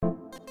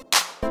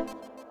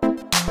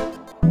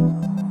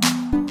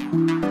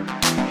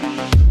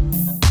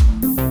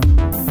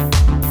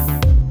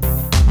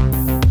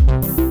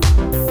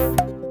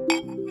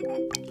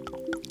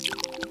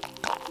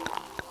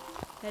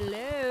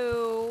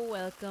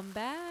Welcome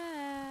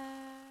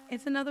back.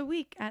 It's another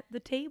week at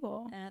the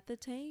table. At the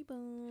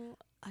table.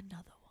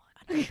 Another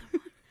one.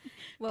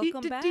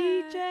 Welcome back.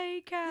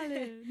 DJ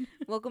Khaled.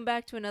 Welcome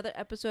back to another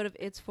episode of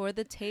It's for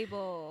the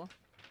Table.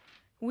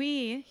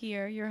 We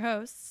here, your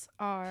hosts,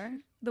 are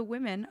the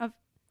women of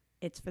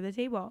It's for the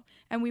Table.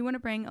 And we want to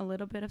bring a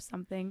little bit of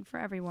something for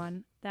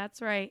everyone.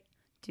 That's right,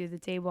 to the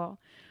table.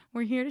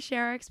 We're here to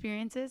share our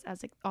experiences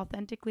as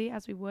authentically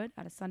as we would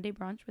at a Sunday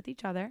brunch with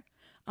each other,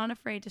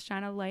 unafraid to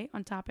shine a light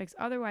on topics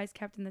otherwise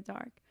kept in the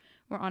dark.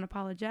 We're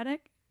unapologetic,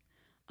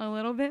 a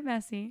little bit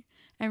messy,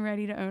 and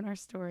ready to own our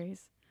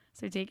stories.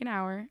 So take an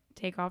hour,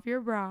 take off your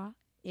bra,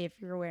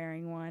 if you're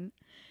wearing one,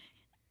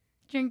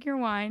 drink your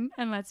wine,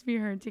 and let's be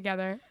heard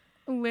together.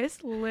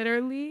 Liz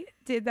literally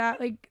did that,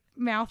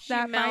 mouthed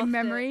that by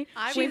memory.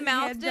 She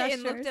mouthed it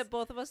and looked at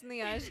both of us in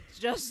the eyes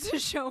just to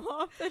show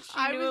off that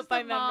she knew it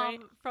by memory.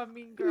 Mom from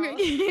Mean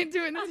Girls.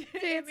 Doing this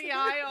In the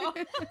aisle.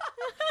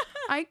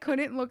 I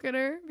couldn't look at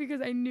her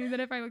because I knew that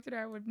if I looked at her,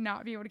 I would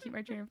not be able to keep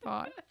my train of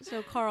thought.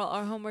 So, Carl,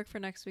 our homework for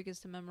next week is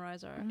to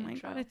memorize our intro. Oh my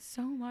god, it's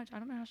so much. I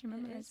don't know how she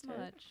memorized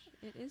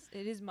It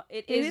is much.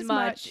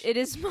 It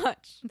is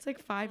much. It's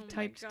like 5 Oh my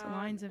typed God.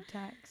 lines of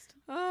text.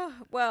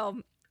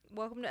 Well,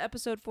 welcome to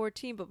episode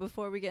 14. But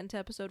before we get into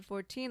episode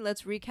 14,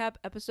 let's recap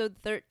episode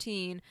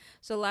 13.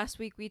 So last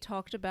week we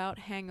talked about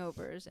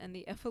hangovers and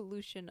the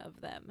evolution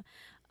of them.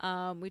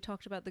 We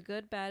talked about the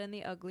good, bad, and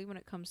the ugly when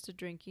it comes to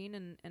drinking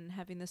and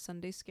having the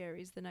Sunday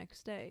scaries the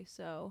next day.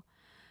 So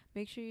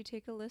make sure you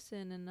take a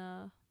listen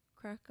and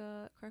crack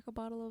a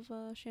bottle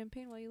of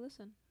champagne while you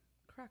listen.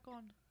 Crack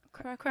on.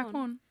 Crack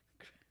on.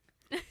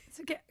 It's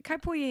okay. Can I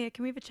pull you here?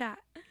 Can we have a chat?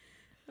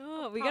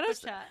 Oh, we Papa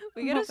gotta chat.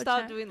 we gotta Papa stop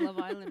chat. doing Love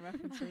Island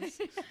references.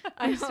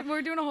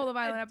 We're doing a whole Love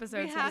Island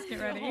episode, so just get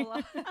ready.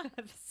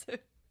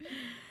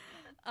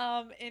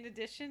 In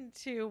addition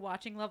to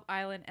watching Love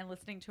Island and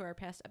listening to our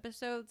past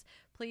episodes,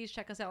 please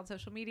check us out on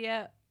social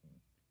media.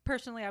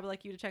 Personally, I would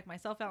like you to check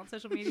myself out on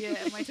social media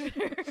and my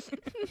Twitter.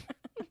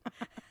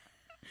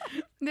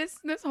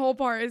 This whole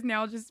part is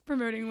now just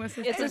promoting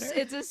Liz's Twitter.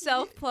 It's a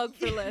self plug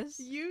for Liz.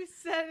 You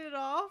set it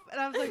off, and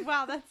I was like,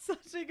 wow, that's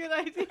such a good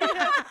idea.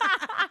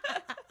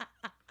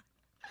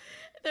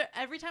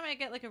 Every time I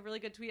get a really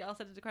good tweet, I'll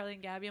send it to Carly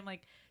and Gabby. I'm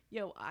like,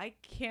 yo, I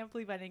can't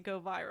believe I didn't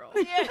go viral.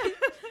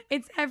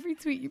 It's every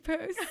tweet you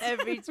post.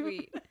 Every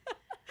tweet.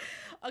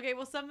 Okay,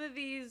 well, some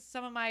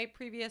of my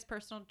previous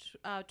personal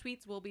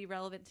tweets will be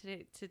relevant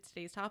to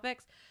today's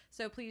topics.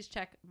 So please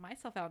check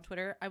myself out on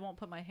Twitter. I won't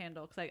put my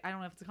handle because I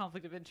don't know if it's a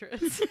conflict of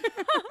interest.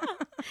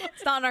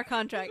 It's not in our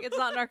contract.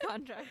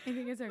 I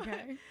think it's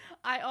okay.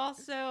 I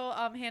also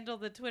handle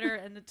the Twitter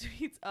and the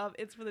tweets of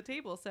It's for the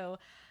Table. So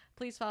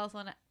please follow us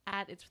on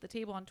at It's for the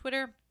Table on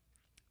Twitter,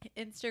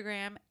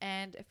 Instagram,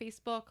 and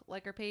Facebook.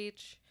 Like our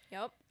page.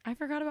 Yep. I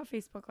forgot about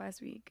Facebook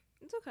last week.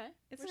 It's okay.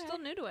 We're still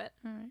new to it.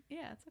 All right.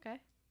 Yeah, it's okay.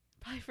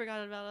 Probably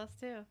forgot about us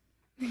too.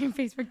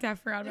 Facebook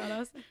deaf forgot about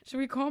us. Should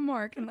we call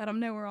Mark and let him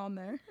know we're on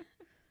there?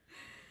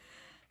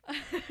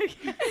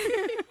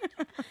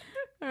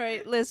 All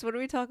right, Liz, what do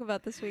we talk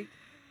about this week?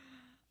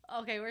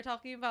 Okay, we're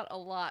talking about a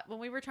lot. When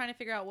we were trying to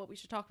figure out what we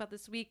should talk about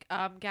this week,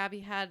 Gabby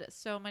had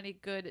so many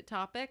good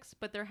topics,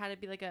 but there had to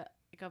be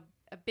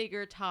a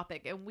bigger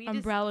topic, and we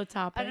Umbrella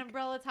topic. an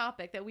umbrella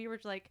topic that we were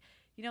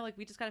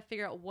we just got to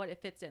figure out what it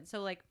fits in.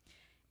 So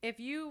if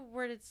you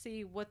were to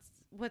see what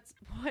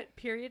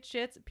period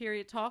shits,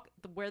 period talk,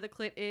 where the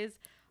clit is,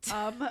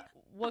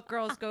 what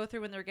girls go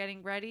through when they're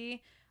getting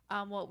ready,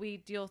 what we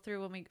deal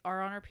through when we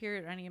are on our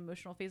period or any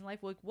emotional phase in life,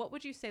 what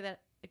would you say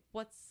that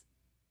what's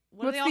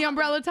the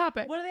umbrella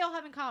topic? What do they all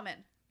have in common?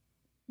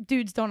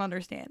 Dudes don't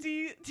understand.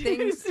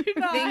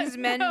 Things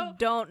men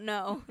don't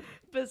know.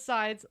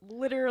 Besides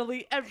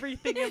literally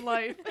everything in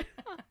life.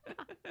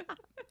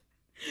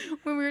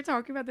 When we were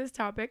talking about this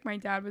topic, my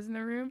dad was in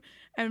the room,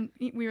 and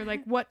we were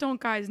like, "What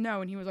don't guys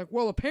know?" And he was like,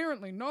 "Well,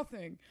 apparently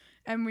nothing."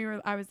 And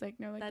I was like,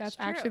 "No, that's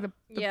actually the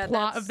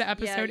plot of the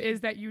episode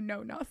is that you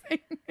know nothing."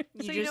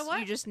 So you know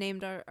what? You just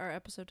named our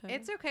episode title.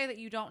 It's okay that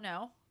you don't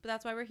know, but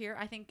that's why we're here.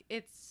 I think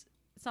it's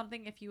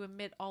something if you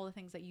admit all the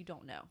things that you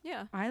don't know.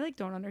 Yeah. I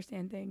don't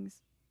understand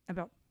things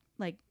about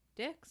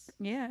Dicks.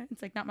 yeah,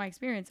 it's not my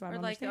experience. So I Or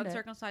don't the understand it.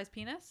 uncircumcised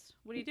penis.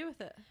 What do you do with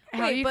it?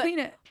 How do you clean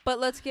it? But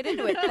let's get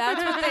into it. That's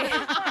what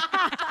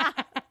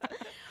they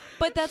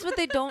But that's what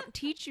they don't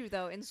teach you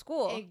though in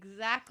school.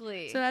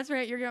 Exactly. So that's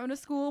right. You're going to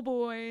school,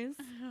 boys.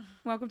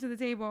 Welcome to the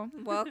table.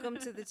 Welcome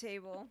to the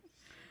table.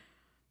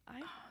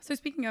 So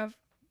speaking of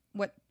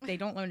what they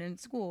don't learn in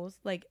schools,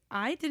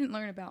 I didn't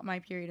learn about my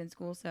period in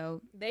school,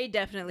 so They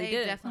definitely They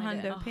did.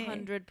 definitely did.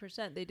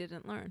 100% they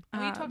didn't learn.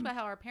 we talked about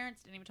how our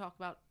parents didn't even talk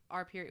about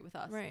our period with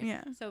us. Right.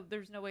 yeah. So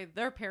there's no way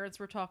their parents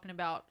were talking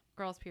about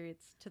girls'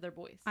 periods to their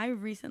boys. I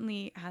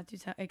recently had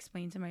to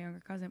explain to my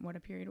younger cousin what a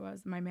period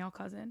was. My male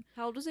cousin.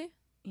 How old is he?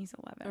 He's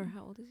 11. Or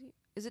how old is he?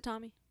 Is it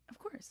Tommy? Of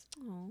course.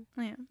 Oh.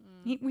 Yeah.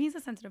 He's a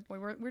sensitive boy.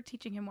 We're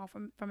teaching him well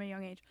from a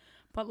young age.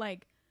 But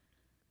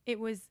it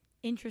was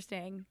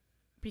interesting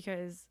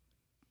because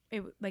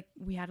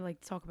we had to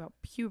talk about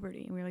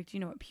puberty, and we were like, "Do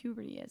you know what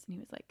puberty is?" And he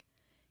was like,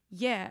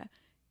 "Yeah."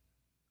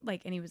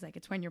 like, and he was like,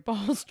 it's when your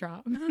balls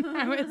drop.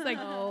 I was like,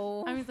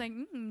 Oh.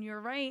 you're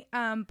right.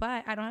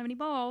 But I don't have any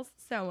balls.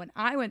 So when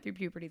I went through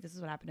puberty, this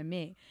is what happened to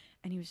me.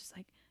 And he was just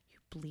like, you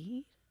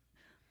bleed?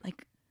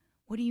 Like,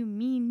 what do you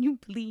mean you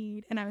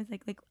bleed? And I was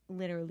like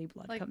literally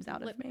blood Like, comes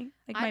out of me.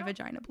 Like I my don't-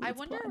 vagina bleeds I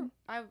wonder.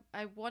 blood.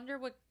 I wonder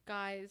what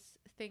guys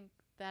think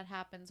that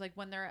happens like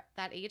when they're at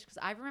that age. Because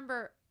I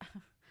remember,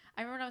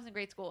 when I was in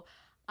grade school,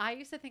 I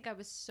used to think I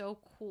was so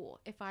cool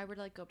if I were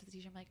to like go up to the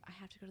teacher. I'm like, I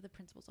have to go to the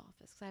principal's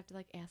office because I have to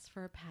like ask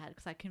for a pad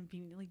because I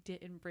conveniently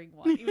didn't bring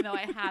one, even though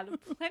I had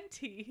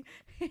plenty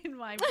in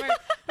my purse.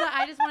 But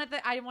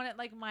I wanted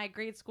like my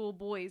grade school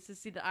boys to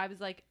see that I was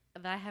like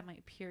that I had my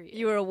period.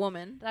 You were a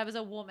woman. That I was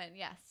a woman.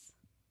 Yes.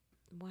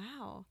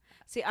 Wow.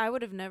 See, I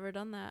would have never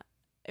done that.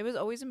 It was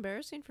always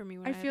embarrassing for me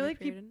when I I had feel my like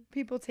period.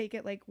 people take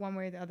it like one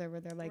way or the other, where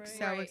they're like Right.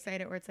 so Right.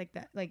 excited, where it's like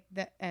that, like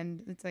the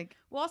end. It's like,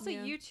 Well, also,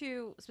 Yeah. you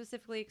two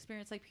specifically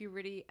experienced like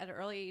puberty at an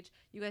early age.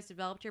 You guys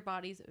developed your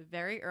bodies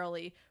very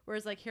early,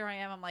 whereas like here I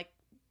am. I'm like,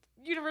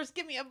 universe,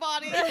 give me a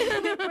body.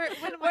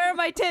 Where are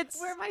my tits?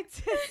 Where are my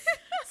tits?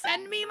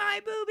 send me my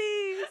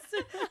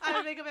boobies. I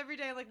would wake up every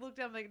day and like look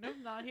down, like, nope,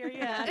 not here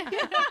yet.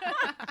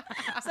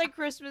 It's like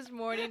Christmas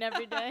morning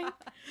every day.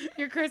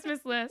 Your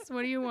Christmas list.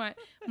 What do you want?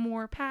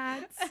 More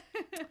pads,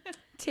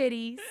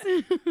 titties.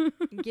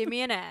 Give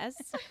me an ass.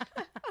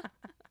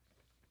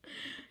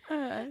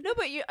 No,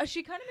 but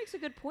she kind of makes a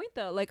good point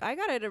though. Like I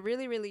got it at a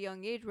really, really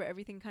young age where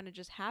everything kind of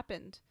just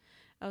happened.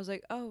 I was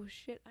like, oh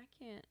shit, I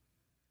can't.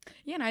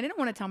 Yeah, and I didn't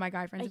want to tell my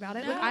guy friends about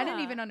it. Like I didn't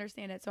Yeah. even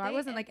understand it, so I They-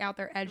 wasn't like out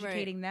there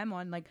educating them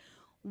on like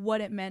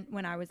what it meant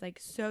when I was like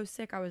so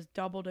sick. I was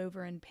doubled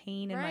over in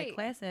pain in my Right.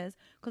 classes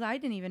because I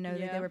didn't even know that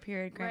Yeah. there were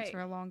period cramps Right.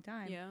 for a long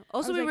time. Yeah.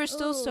 Also, was we like, were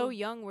still so "Oh."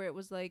 young where it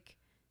was like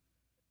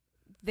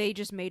they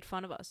just made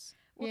fun of us.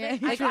 Well, Yeah.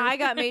 they- Like I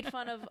got made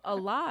fun of a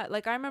lot.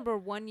 Like I remember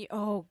one year.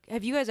 Oh,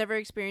 have you guys ever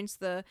experienced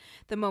the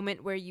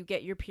moment where you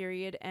get your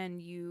period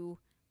and you,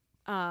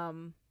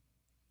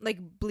 like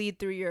bleed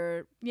through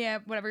your? Yeah,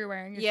 whatever you're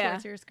wearing, your Yeah.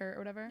 shorts or your skirt or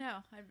whatever. No,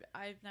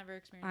 I've never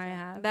experienced I that.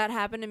 have. That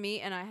happened to me,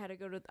 and I had to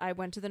go to. I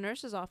went to the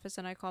nurse's office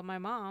and I called my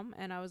mom,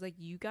 and I was like,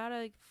 "You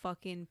gotta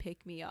fucking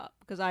pick me up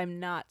because I'm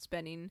not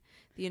spending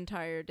the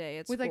entire day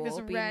at With, school like,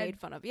 this being red- made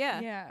fun of." Yeah.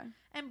 Yeah.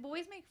 And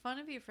boys make fun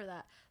of you for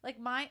that. Like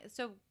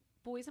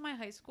boys in my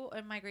high school,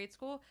 in my grade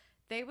school,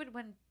 they would,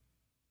 when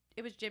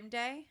it was gym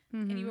day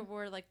and you Mhm.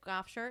 wore like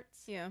golf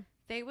shirts, Yeah.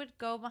 they would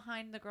go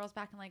behind the girls'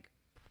 back and like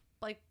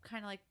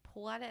kind of like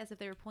pull at it as if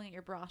they were pulling at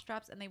your bra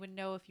straps, and they would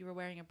know if you were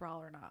wearing a bra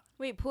or not.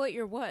 Wait, pull at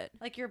your what?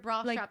 Like your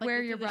bra Like, strap, where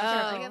through your the bra shirt,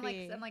 strap like, would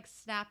and be. like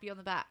snap you on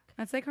the back.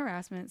 That's like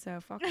harassment,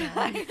 so fuck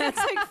that. That's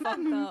like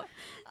fucked up.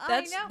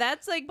 That's I know,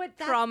 that's like but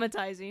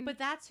traumatizing. but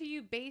that's who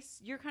you base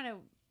your kind of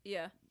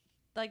yeah.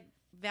 like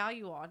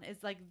value on,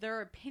 is like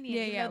their opinion.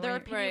 Yeah, even yeah, though their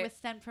right. opinion Right. was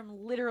stemmed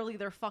from literally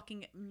their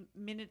fucking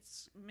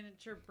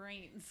miniature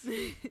brains.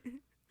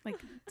 Like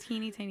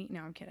teeny tiny.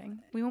 No, I'm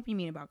kidding. We won't be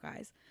mean about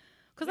guys.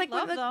 Because We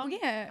like, love them,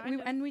 yeah, kind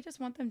of. and we just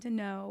want them to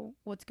know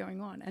what's going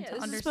on and Yeah, to this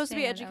is understand. supposed to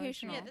be our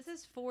educational. Yeah, response. this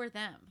is for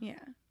them. Yeah.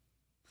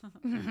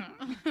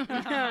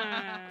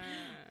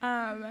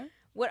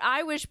 What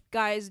I wish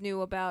guys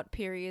knew about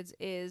periods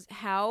is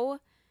how,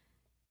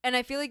 and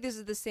I feel like this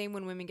is the same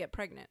when women get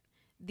pregnant.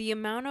 The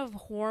amount of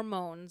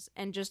hormones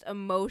and just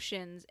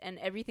emotions and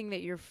everything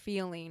that you're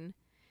feeling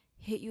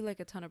hit you like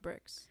a ton of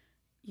bricks.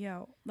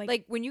 Yo,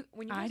 Like when you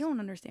I don't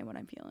understand what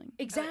I'm feeling.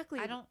 exactly.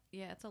 I don't.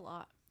 Yeah, it's a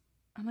lot.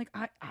 I'm like,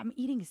 I'm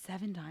eating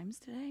 7 times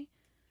today.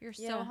 You're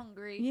so Yeah.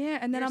 hungry. Yeah,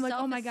 and then Your I'm like,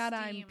 oh my god,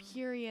 I'm self-esteem.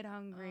 period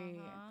hungry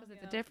Uh-huh, because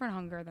it's yeah. a different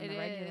hunger than It the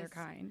regular is.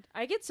 kind.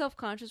 I get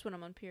self-conscious when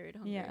I'm on period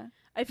hunger. Yeah,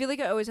 I feel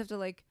like I always have to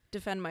like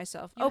defend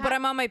myself. You Oh, but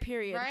have- I'm on my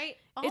period. Right?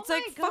 Oh It's my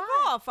like God. fuck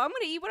off. I'm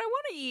gonna eat what I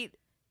want to eat.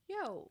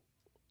 Yo,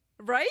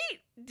 Right?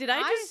 Did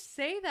I just?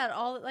 say that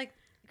all like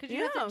because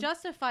you have Yeah. to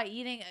justify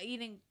eating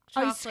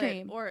Ice chocolate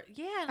cream. or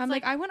and I'm it's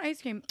like, I want ice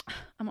cream.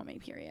 I'm on my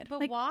period. But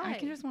like, I why?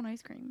 can just want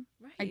ice cream.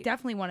 right. I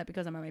definitely want it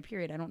because I'm on my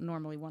period. I don't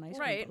normally want ice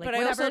cream. Right, But, but like,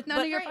 I whatever. also- It's none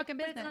of but- your Right, fucking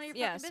but it's business. none of your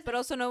Yes, fucking but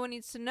business. also no one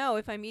needs to know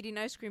if I'm eating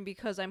ice cream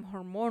because I'm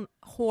hormonal.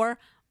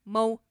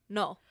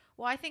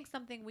 Well, I think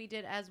something we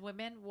did as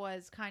women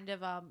was kind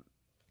of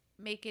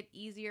make it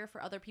easier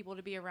for other people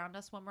to be around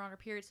us when we're on our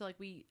period. So like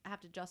we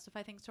have to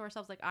justify things to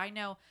ourselves. Like I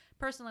know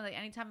personally, like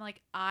anytime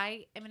like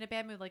I am in a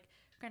bad mood, like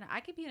granted I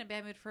could be in a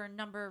bad mood for a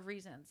number of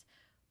reasons,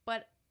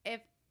 but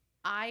if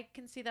I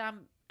can see that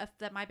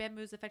that my bad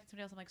mood is affecting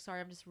somebody else, I'm like, sorry,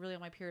 I'm just really on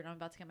my period. I'm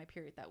about to get my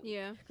period that week.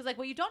 Yeah. Because like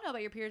what you don't know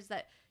about your period is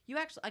that you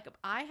actually like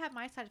I have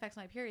my side effects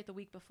on my period the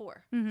week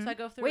before, Mhm. so I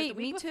go through Wait, it the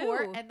week me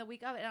before too. and the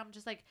week of it, and I'm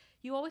just like,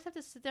 you always have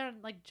to sit there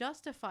and like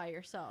justify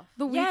yourself.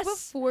 The week Yes.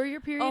 before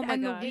your period Oh my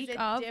and God. the Is week it of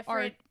are,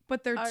 different?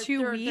 but they're Are- 2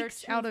 they're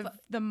weeks two out of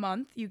the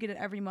month. You get it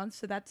every month,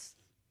 so that's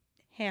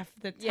half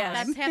the time.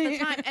 Yes. That's half the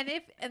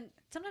time, and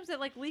sometimes it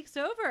like leaks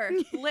over,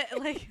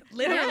 like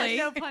Literally.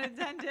 no pun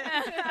intended.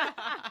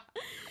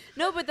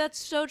 No, but that's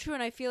so true,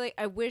 and I feel like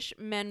I wish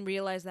men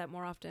realize that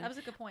more often. That was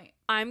a good point.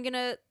 I'm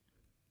gonna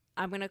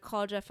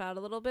call Jeff out a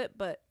little bit,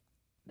 but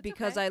It's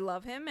because okay. I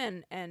love him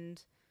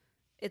and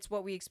it's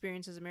what we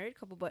experience as a married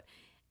couple. But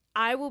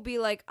I will be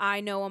like,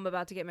 I know I'm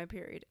about to get my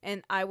period.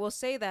 And I will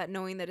say that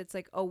knowing that it's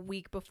like a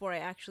week before I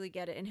actually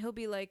get it. And he'll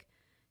be like,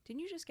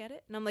 didn't you just get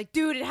it? And I'm like,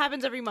 dude, it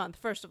happens every month,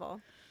 first of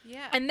all.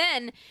 Yeah. And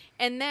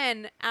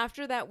then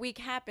after that week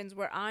happens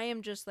where I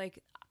am just like,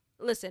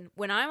 listen,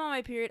 when I'm on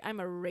my period, I'm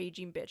a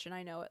raging bitch and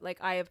I know it. Like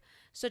I have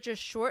such a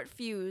short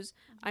fuse.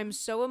 I'm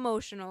so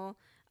emotional.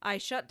 I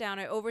shut down.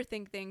 I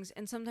overthink things.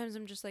 And sometimes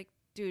I'm just like,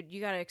 dude,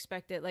 you got to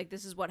expect it. Like,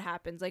 this is what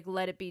happens. Like,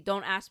 let it be.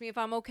 Don't ask me if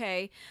I'm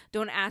okay.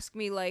 Don't ask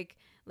me like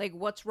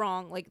what's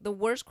wrong. Like the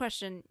worst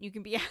question you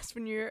can be asked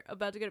when you're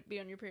about to be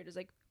on your period is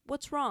like,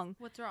 what's wrong?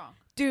 What's wrong?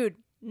 Dude,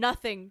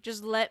 nothing.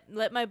 Just let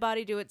my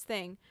body do its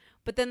thing.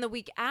 But then the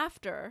week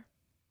after,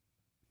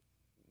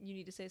 you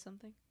need to say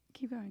something?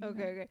 Keep going.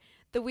 Okay.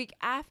 The week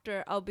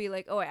after, I'll be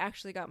like, oh, I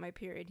actually got my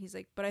period. He's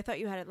like, but I thought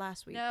you had it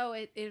last week. No,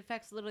 it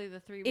affects literally the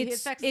 3 weeks. It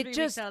affects it 3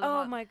 just, weeks out of the oh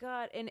month. my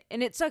God.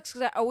 And it sucks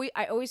because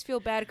I always feel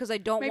bad because I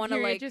don't want to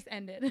My period like. just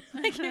ended.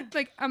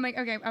 like I'm like,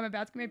 okay, I'm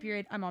about to get my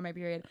period. I'm on my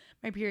period.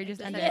 My period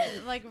just ended.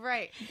 Like,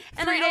 right.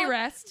 And 3-day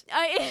rest.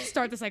 I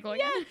Start the cycle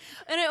again. Yeah,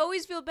 and I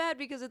always feel bad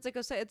because it's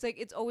like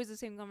it's always the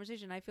same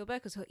conversation. I feel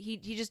bad because he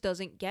just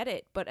doesn't get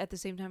it, but at the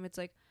same time, it's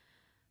like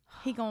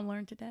He gonna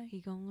learn today. he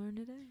gonna learn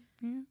today.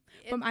 Yeah.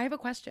 But I have a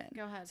question.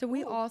 Go ahead. So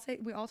we all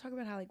talk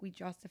about how like we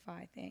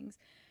justify things.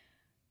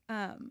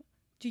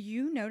 Do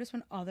you notice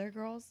when other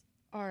girls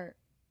are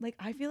like,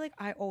 I feel like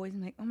I always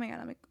am like, oh my God,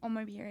 I'm like on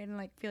my period and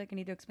like feel like I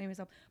need to explain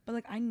myself. But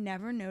like I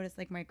never notice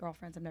like my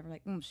girlfriends. I'm never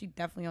like, she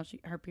definitely on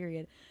her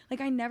period. Like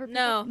I never.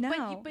 No.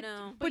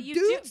 But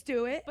dudes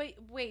do it. But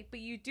wait, but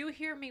you do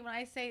hear me when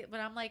I say,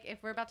 when I'm like,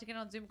 if we're about to get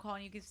on Zoom call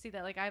and you can see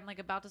that like I'm like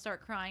about to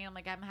start crying, I'm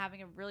like, I'm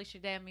having a really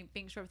shitty day, I'm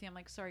being short with you, I'm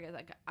like, sorry guys,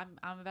 like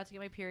I'm about to get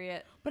my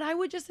period. But I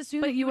would just assume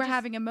But that you you were would just-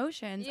 having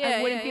emotions. Yeah,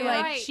 I wouldn't yeah, be yeah.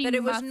 like, Right. she That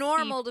it was must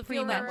normal be to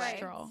feel that way.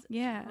 premenstrual.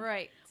 Yeah.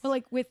 Right. But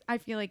like I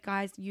feel like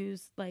guys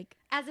use like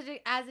As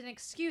an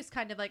excuse,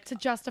 kind of like to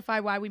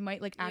justify why we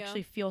might like Yeah.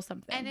 actually feel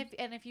something.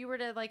 And if you were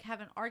to like have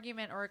an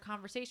argument or a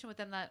conversation with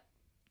them that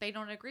they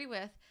don't agree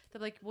with,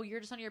 they're like, well, you're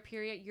just on your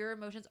period. Your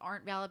emotions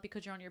aren't valid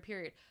because you're on your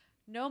period.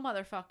 No,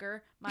 motherfucker.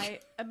 My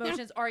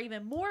emotions are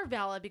even more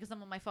valid because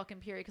I'm on my fucking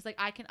period. Because like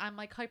I'm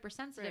like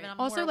hypersensitive Right. and I'm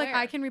also more like aware.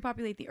 I can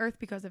repopulate the earth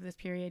because of this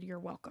period. You're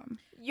welcome.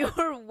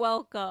 You're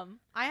welcome.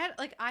 I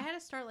had to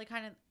start like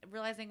kind of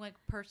realizing like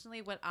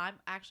personally what I'm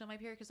actually on my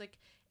period, because like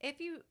if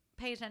you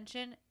pay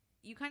attention,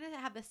 you kind of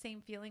have the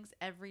same feelings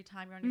every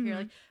time you're on your period.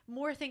 Like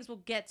more things will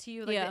get to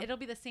you. Like Yeah. it'll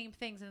be the same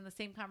things and in the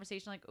same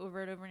conversation like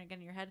over and over and again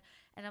in your head.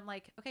 And I'm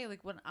like, okay,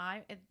 like when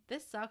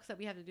this sucks that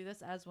we have to do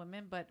this as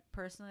women, but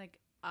personally, like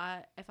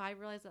if I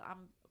realize that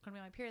I'm gonna be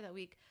on my period that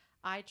week,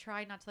 I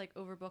try not to like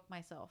overbook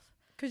myself.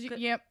 Because Good.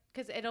 yep.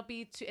 Because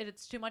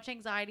it's too much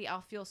anxiety.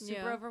 I'll feel super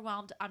Yeah.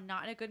 overwhelmed. I'm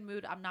not in a good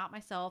mood. I'm not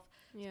myself.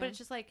 Yeah. But it's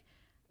just like,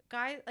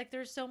 guys, like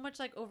there's so much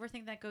like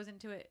overthink that goes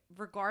into it,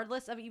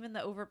 regardless of even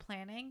the over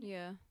planning.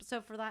 Yeah.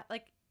 So for that,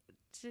 like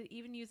to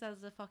even use that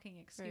as a fucking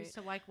excuse Right.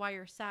 to like why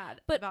you're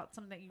sad But- about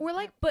something that you Or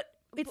like, But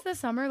it's the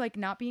summer, like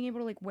not being able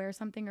to like wear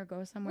something or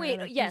go somewhere. wait,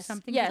 or, like, do yes,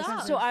 something yes.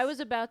 because So of- I was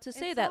about to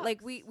say It that, like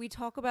sucks. we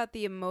talk about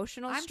the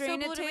emotional I'm strain so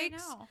it bloated right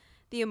takes, now.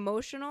 the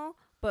emotional,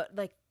 but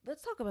like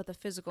let's talk about the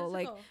physical.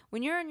 Like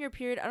when you're on your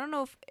period, I don't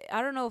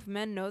know if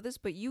men know this,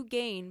 but you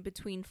gain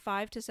between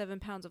 5 to 7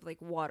 pounds of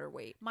like water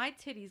weight. my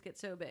titties get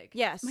so big.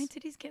 Yes, my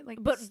titties get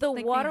like. but the like,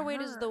 they water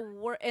weight is the hurt.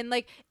 worst. And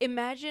like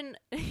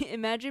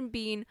imagine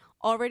being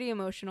already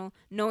emotional,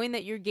 knowing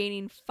that you're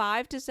gaining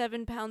 5 to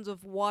 7 pounds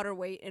of water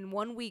weight in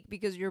 1 week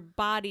because your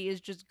body is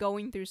just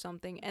going through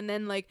something, and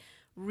then like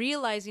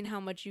realizing how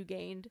much you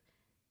gained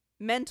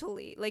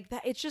mentally, like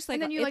that. It's just like,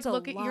 and then you it's like a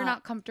look at you're lot.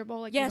 not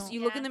comfortable. Like Yes, you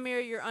you look in the Yes.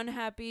 mirror, you're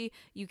unhappy.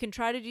 You can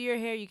try to do your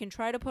hair, you can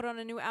try to put on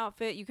a new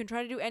outfit, you can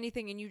try to do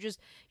anything, and you're just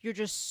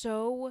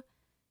so,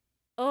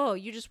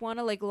 you just want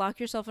to like lock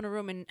yourself in a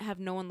room and have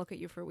no one look at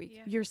you for a week.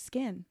 Yeah. your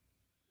skin.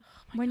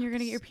 When you're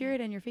gonna get your period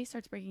and your face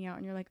starts breaking out,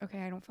 and you're like, okay,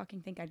 I don't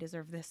fucking think I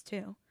deserve this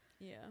too.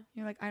 Yeah.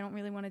 You're like, I don't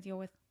really want to deal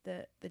with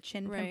the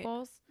chin Right.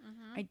 pimples.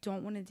 Mm-hmm. I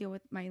don't want to deal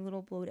with my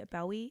little bloated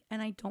belly,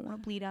 and I don't want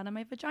to bleed out of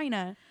my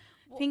vagina.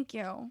 Well- Thank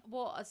you.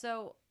 Well,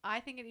 so I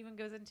think it even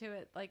goes into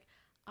it like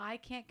I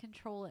can't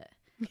control it.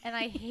 And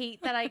I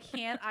hate that I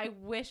can't. I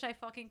wish I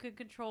fucking could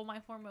control my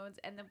hormones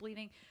and the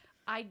bleeding.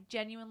 I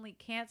genuinely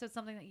can't. So it's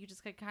something that you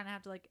just kind of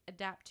have to like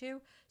adapt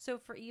to. So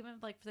for even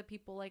like for the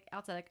people like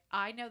outside, like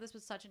I know this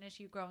was such an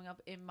issue growing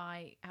up in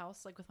my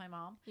house, like with my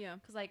mom. Yeah.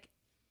 Because like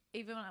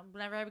even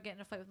whenever I would get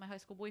in a fight with my high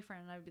school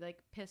boyfriend and I would be like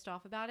pissed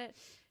off about it,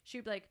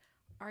 she'd be like,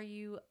 "Are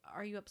you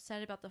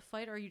upset about the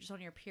fight or are you just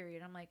on your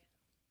period?" I'm like,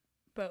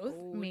 Both,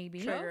 Oh,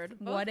 maybe. triggered.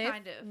 Both What if?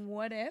 kind of.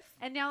 What if?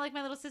 and now like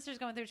my little sister's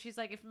going through. She's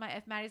like, if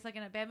Maddie's like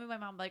in a bad mood, my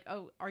mom like,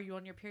 "Oh, are you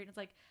on your period?" And it's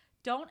like,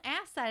 don't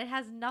ask that. It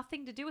has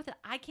nothing to do with it.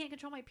 I can't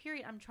control my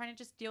period. I'm trying to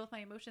just deal with my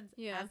emotions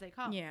Yeah. as they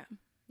come. Yeah.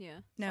 Yeah.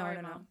 No, Sorry, I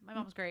don't Mom. know. My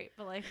mom's great,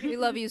 but like We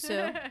love you,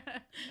 Sue.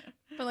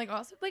 But like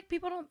also like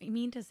people don't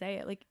mean to say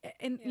it. Like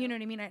and Yeah. you know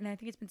what I mean? And I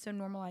think it's been so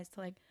normalized to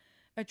like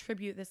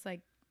attribute this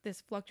like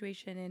this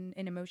fluctuation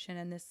in emotion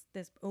and this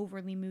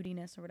overly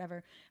moodiness or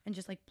whatever and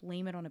just like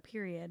blame it on a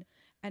period.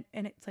 And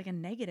it's like a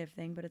negative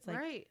thing, but it's like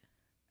right.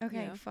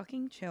 Okay, Yeah.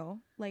 fucking chill.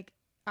 Like,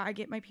 I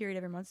get my period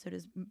every month, so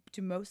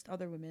do most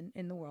other women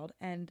in the world,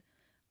 and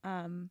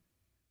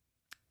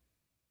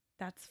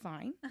that's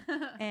fine.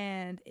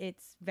 And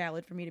it's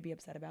valid for me to be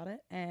upset about it,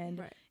 and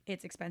Right.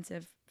 it's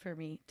expensive for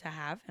me to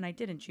have, and I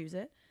didn't choose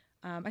it.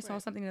 I saw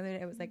Right. something the other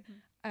day. It was like,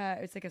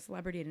 it's like a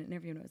celebrity in an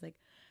interview, and it was like,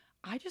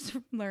 I just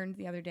learned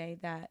the other day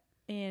that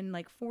in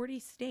like 40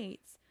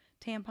 states,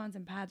 tampons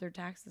and pads are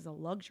taxed as a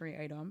luxury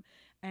item,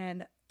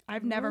 and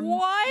I've never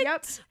What?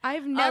 Yep,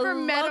 I've never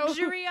met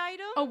luxury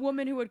item. a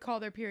woman who would call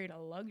their period a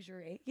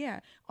luxury. Yeah.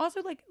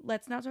 Also, like,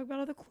 let's not talk about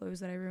all the clothes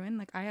that I ruin.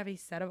 Like, I have a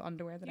set of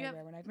underwear that You I have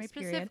wear when I have my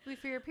period. specifically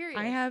for your period.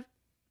 I have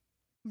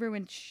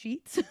ruined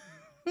sheets.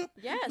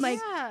 Yes. like,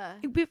 yeah.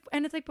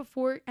 And it's like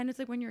before, and it's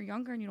like when you're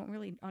younger and you don't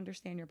really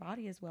understand your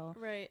body as well.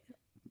 Right.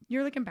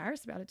 You're like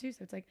embarrassed about it too.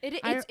 So it's like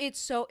It's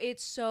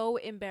so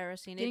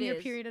embarrassing. getting It your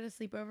is. period at a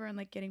sleepover and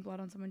like getting blood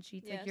on someone's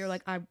sheets. Yes. Like you're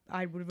like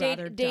I would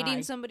rather dating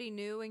die. somebody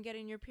new and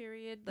getting your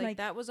period. Like, Like,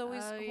 that was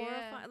always oh, horrifying.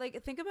 yeah.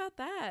 Like, think about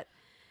that.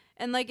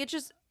 And like, it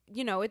just,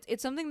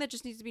 it's something that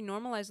just needs to be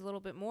normalized a little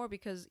bit more,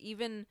 because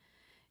even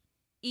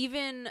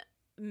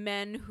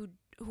men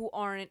who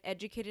aren't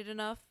educated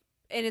enough,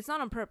 and it's not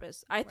on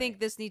purpose. I think Right.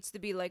 this needs to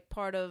be like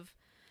part of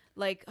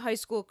like high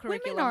school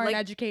curriculum. Women aren't like,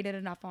 educated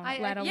enough on it,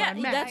 let alone yeah,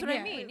 men. that's what I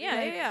Yeah. mean. Yeah,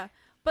 Like, yeah.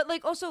 But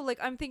like, also, like,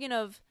 I'm thinking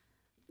of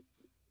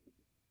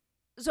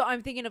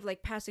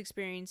like past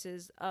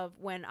experiences of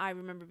when I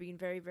remember being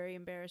very, very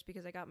embarrassed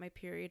because I got my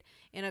period,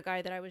 and a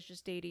guy that I was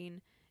just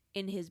dating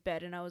in his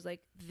bed, and I was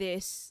like,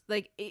 this,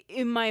 like,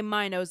 in my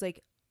mind, I was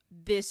like,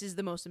 this is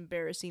the most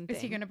embarrassing thing.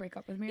 Is he gonna break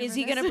up with me? Is over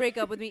he this? gonna break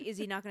up with me? Is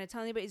he not gonna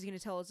tell anybody? Is he gonna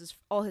tell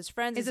all his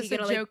friends? Is Is he this a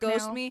gonna like joke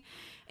ghost now? me?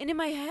 And in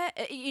my head,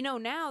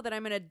 now that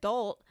I'm an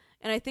adult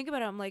and I think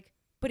about it, I'm like,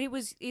 but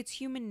it's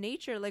human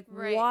nature. Like,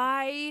 Right.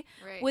 why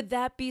Right. would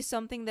that be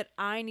something that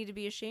I need to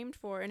be ashamed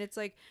for? And it's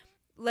like,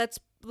 let's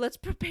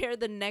prepare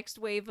the next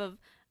wave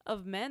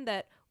of men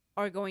that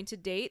are going to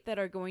date, that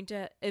are going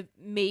to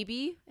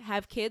maybe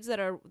have kids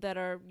that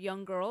are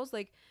young girls.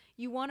 Like,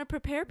 you want to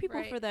prepare people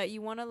Right. for that.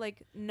 You want to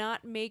like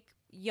not make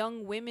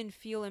young women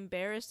feel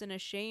embarrassed and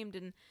ashamed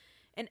and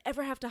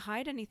ever have to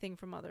hide anything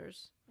from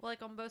others. Well,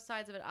 like on both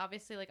sides of it,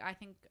 obviously, like I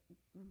think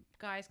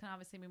guys can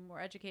obviously be more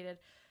educated,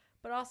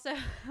 but also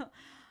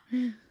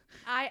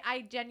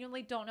I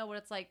genuinely don't know what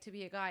it's like to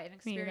be a guy and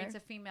experience either.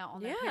 a female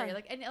on their Yeah. period.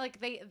 Like, and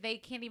like they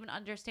can't even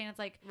understand. It's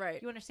like,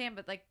 Right. you understand,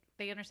 but like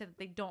they understand that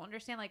they don't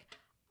understand. Like,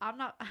 I'm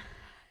not.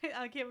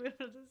 I can't believe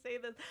I'm to say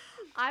this.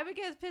 I would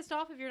get pissed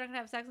off if you're not gonna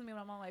have sex with me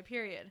when I'm on my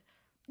period.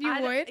 You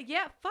would?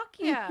 Yeah, fuck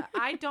yeah.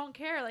 I don't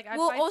care. Like,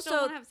 Well, if I also- still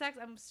want to have sex,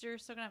 I'm sure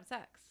still gonna have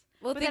sex.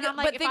 Well, But think, then I'm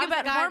like, if think I was a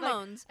about guy, like,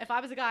 hormones. If I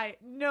was a guy,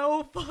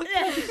 no fucking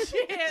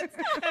chance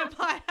am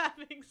I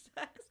having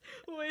sex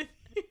with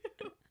you.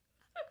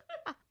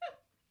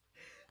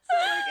 So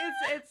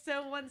like it's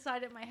so one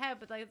sided in my head,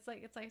 but like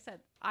it's like I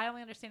said, I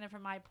only understand it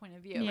from my point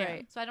of view. Yeah.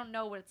 Right. So I don't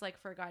know what it's like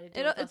for a guy to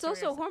do. It's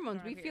also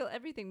hormones. We feel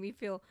everything. We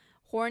feel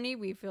horny.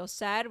 We feel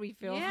sad. We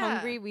feel Yeah.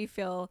 hungry. We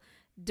feel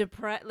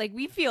depressed. Like,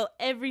 we feel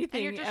and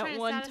everything you're just at trying to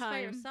one satisfy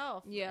time.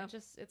 yourself. Yeah.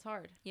 It's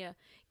hard.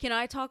 Can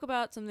I talk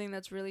about something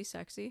that's really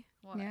sexy?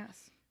 What?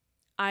 Yes.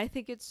 I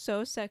think it's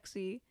so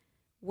sexy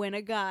when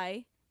a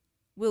guy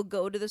will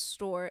go to the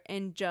store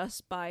and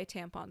just buy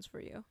tampons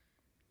for you.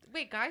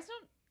 Wait, guys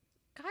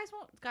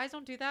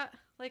don't do that.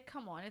 Like,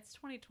 come on, it's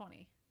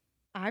 2020.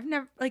 I've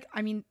never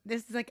I mean,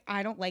 this is like,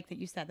 I don't like that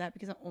you said that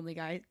because the only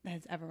guy that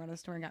has ever run a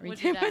store and got me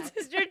Was your tampons dad.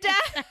 is your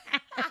dad.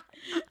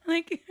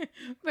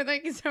 But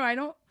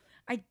so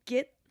I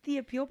get the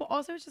appeal, but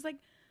also it's just like,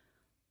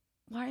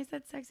 why is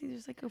that sexy?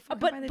 Just like, go fucking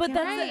buy the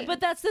tampons. But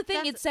that's the thing.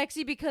 That's- It's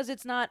sexy because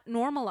it's not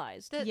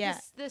normalized. The,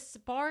 this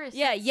bar is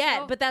Yeah, set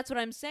so, but that's what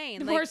I'm saying.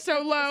 The Like, bar's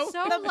so low.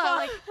 so low.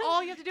 Like,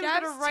 all you have to do is go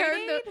to Gab's Rite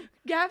turned Aid.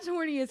 Gab's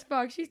horny as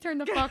fuck. She's turned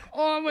the fuck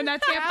on when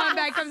that tampon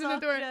bag comes in the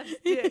door.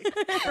 Just dick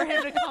for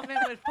him to come in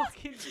with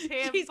fucking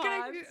tampons. She's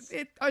gonna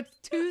it's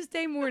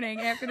Tuesday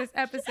morning after this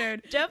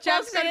episode. Jeff's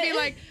Jeff's gonna in- be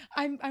like,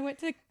 I went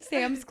to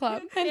Sam's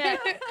Club. And Yeah.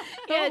 the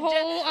Yeah,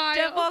 whole aisle.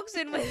 Jeff walks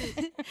in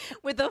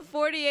with a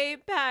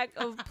 48 pack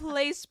of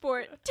Play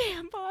Sport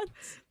tampons.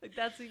 Like,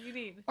 that's what you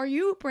need. Are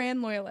you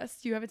brand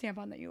loyalist? Do you have a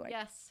tampon that you like?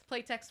 Yes,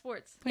 Playtech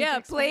Sports.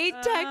 Playtex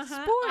Playtech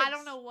Sports. I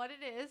don't know what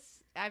it is.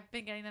 I've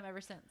been getting them ever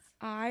since.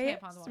 I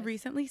Tampons-wise.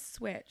 recently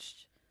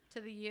switched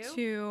To the U.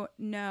 to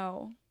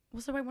no.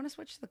 Well, so I want to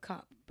switch to the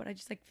cup, but I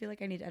just feel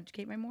like I need to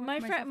educate My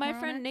myself friend more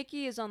on it.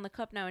 Nikki is on the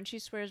cup now, and she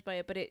swears by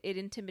it, but it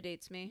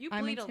intimidates me. You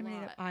I'm bleed a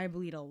intimidated. lot. I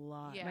bleed a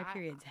lot. Yeah, My I-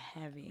 period's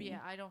heavy. Yeah,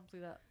 I don't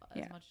bleed that as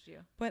Yeah. much as you.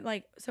 But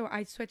so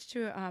I switched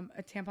to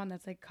a tampon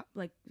that's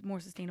like more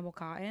sustainable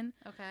cotton,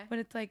 Okay. but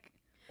it's like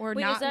or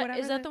Wait, not. is that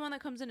whatever the one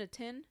that comes in a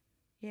tin?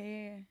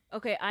 Yeah.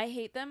 Okay, I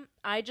hate them.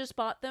 I just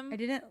bought them.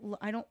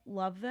 I don't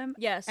love them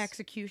Yes.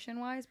 execution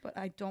wise, but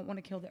I don't want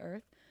to kill the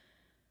earth.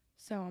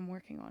 So I'm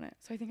working on it.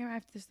 So I think I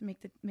have to just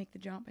make the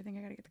jump. I think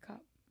I got to get the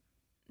cup.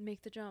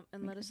 Make the jump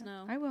and let us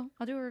know. I will.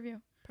 I'll do a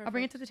review. I'll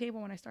bring it to the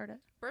table when I start it.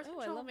 Birth Oh, I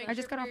control love makes it. I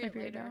just your got off my period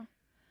period later. though.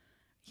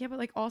 Yeah,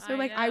 but also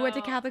I I went to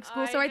know, Catholic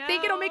school, so I I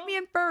think it'll make know. me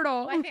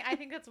infertile. Well, I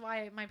think that's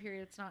why my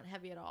period's not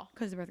heavy at all.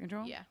 Because of birth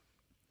control. Yeah.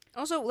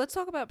 Also, let's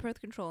talk about birth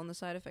control and the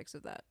side effects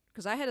of that.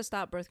 Because I had to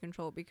stop birth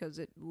control because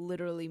it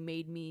literally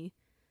made me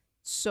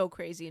so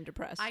crazy and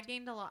depressed. I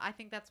gained a lot. I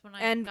think that's when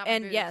I And- got my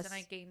and boobs yes. and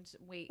I gained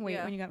weight. Wait,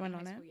 Yeah. when you got in one high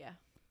on it? school, yeah.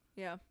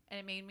 Yeah. And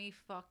it made me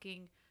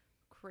fucking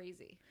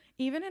crazy.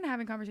 Even in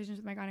having conversations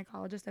with my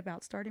gynecologist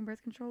about starting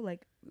birth control,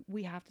 like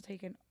we have to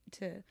take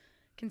into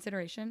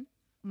consideration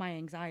my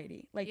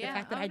anxiety. Like Yeah. the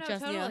fact that Oh, I no,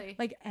 just totally.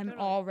 like am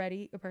Totally.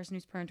 already a person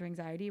who's prone to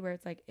anxiety, where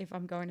it's like if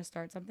I'm going to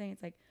start something,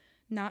 it's like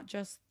not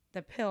just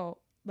the pill,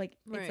 like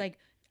Right. it's like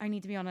I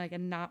need to be on like a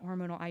not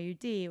hormonal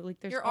IUD. Like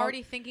there's You're all-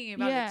 already thinking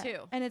about it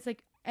too. And it's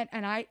like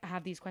and I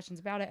have these questions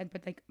about it, and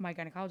but like my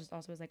gynecologist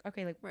also was like,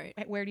 okay, like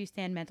Right. where do you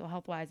stand mental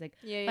health wise? Like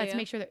Yeah. let's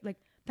make sure that like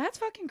that's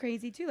fucking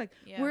crazy too. Like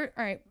Yeah. we're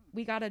all right,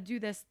 we got to do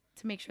this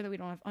to make sure that we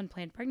don't have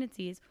unplanned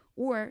pregnancies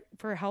or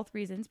for health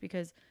reasons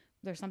because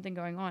there's something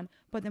going on,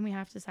 but then we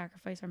have to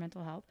sacrifice our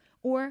mental health,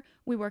 or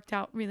we worked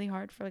out really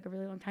hard for like a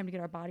really long time to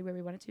get our body where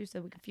we wanted to so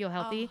we could feel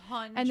healthy,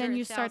 and then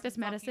you start this 100,000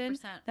 medicine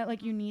fucking %. that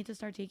like you need to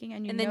start taking,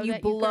 and you And know then you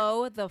that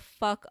blow the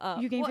fuck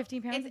up. you gain Well,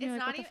 15 pounds, and you're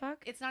like, what the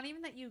fuck? It's not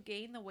even that you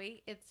gain the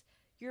weight. It's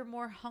you're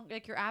more hungry.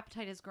 Like your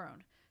appetite has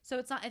grown. So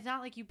it's not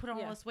like you put on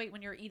all Yeah. this weight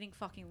when you're eating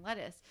fucking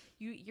lettuce.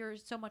 You're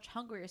so much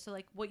hungrier. So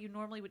like what you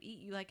normally would eat,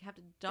 you like have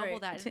to double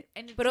Right. that.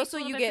 And it But takes also a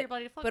little you bit for get- your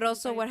body to But fluctuate,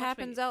 also, your what body to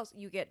happens fluctuate. else?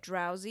 You get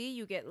drowsy,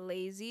 you get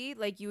lazy,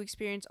 like you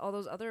experience all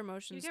those other You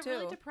emotions get too.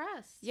 really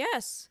depressed.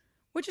 Yes.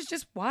 Which is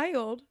just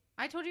wild.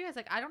 I told you guys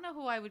like I don't know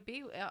who I would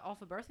be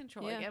off of birth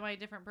control. Like, Yeah. am I a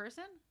different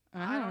person?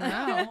 I don't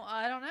know.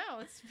 I don't know.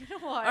 It's been a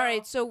while. All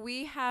right, so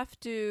we have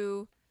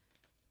to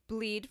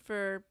bleed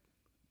for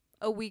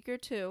a week or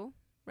two,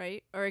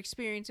 right? Or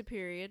experience a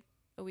period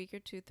a week or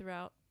two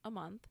throughout a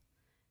month.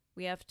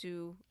 We have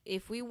to,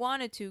 if we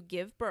wanted to,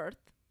 give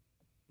birth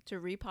to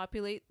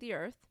repopulate the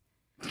earth.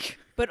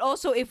 But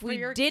also if For we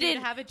your kid to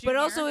didn't have a but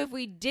also junior. if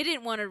we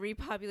didn't want to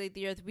repopulate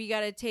the earth, we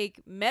got to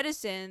take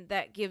medicine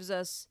that gives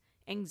us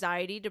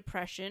anxiety,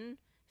 depression,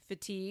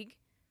 fatigue,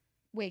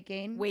 Weight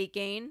gain. weight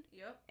gain,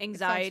 Yep.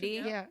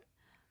 anxiety. Yeah.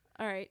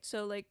 All right,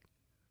 so like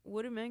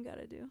what do men got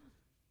to do?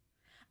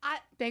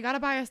 They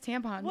gotta buy us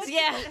tampons. What-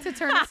 Yeah. To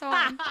turn us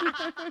on.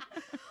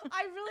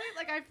 I really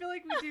like. I feel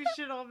like we do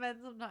shit on men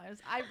sometimes.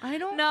 I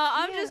don't. No,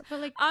 I'm yeah, just-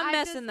 But like, I'm I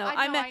messing just- though.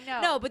 I know, me- I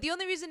know. No, but the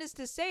only reason is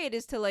to say it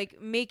is to like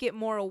make it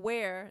more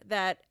aware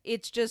that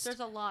it's just There's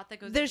a lot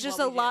that goes. there's into just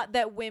what a we do. lot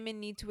that women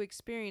need to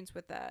experience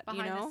with that,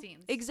 Behind you the know?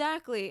 scenes.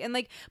 Exactly. And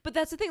like but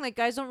that's the thing, like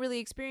guys don't really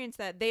experience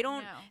that. They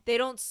don't No. they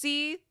don't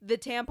see the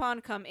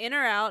tampon come in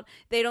or out.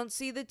 They don't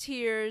see the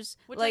tears.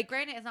 Which, like,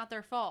 granted, is not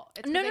their fault.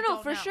 It's 'cause no, they no,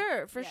 don't for know.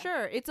 sure, for Yeah.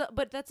 sure. It's a,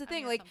 but that's the I thing.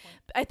 mean, at Like some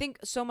point. I think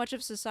so much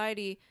of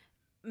society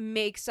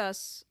makes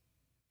us,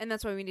 and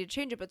that's why we need to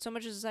change it. But so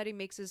much of society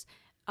makes us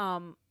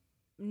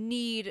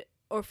need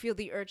or feel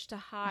the urge to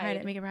hide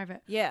it, make it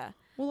private. Yeah,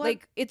 Well,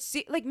 like it's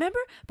like remember.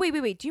 Wait.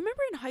 Do you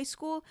remember in high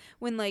school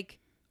when like,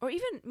 or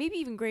even maybe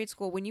even grade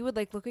school when you would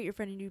like look at your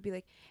friend and you'd be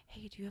like,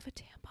 "Hey, do you have a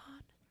tampon?"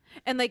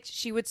 And like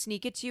she would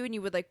sneak it to you and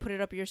you would like put it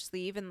up your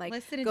sleeve and like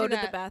Liz didn't go do to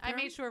the that. bathroom. I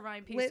made sure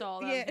Ryan P Liz- saw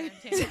that. yeah. I was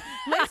doing tampon.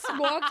 Liz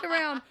walked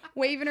around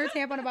waving her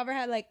tampon above her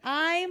head like,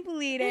 I'm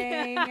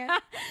bleeding.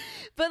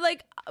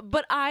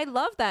 but I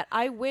love that.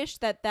 I wish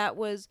that that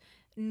was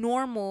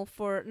normal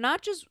for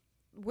not just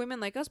women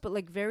like us, but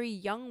like very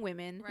young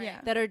women Right.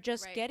 Yeah. that are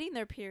just Right. getting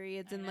their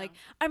periods. I And like, know.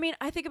 I mean,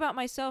 I think about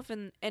myself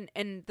and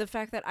the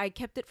fact that I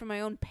kept it from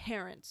my own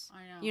parents.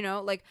 I know. You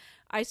know, like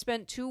I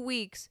spent 2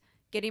 weeks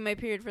getting my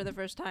period for the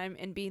first time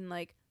and being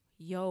like,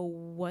 yo,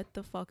 what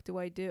the fuck do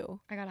I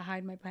do? I gotta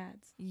hide my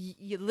pads.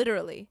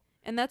 Literally.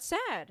 And that's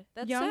sad.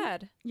 That's Young-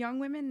 sad. Young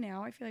women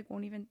now, I feel like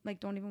don't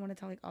even want to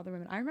tell like other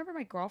women. I remember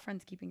my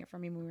girlfriends keeping it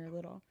from me when we were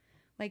little.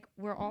 Like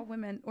we're all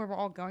women, or we're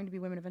all going to be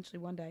women eventually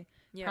one day.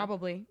 Yeah.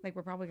 Probably, like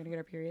we're probably gonna get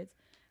our periods.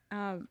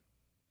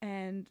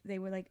 And they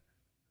were like,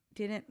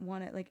 didn't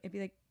want it. Like it'd be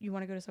like, you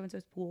want to go to so and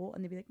so's pool,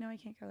 and they'd be like, no, I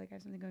can't go. Like I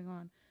have something going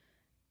on.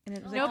 And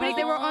it was like, Nobody because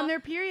they were could- on their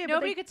period. but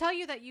Nobody they- could tell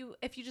you that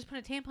if you just put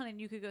a tampon in,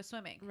 you could go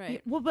swimming. Right. Yeah,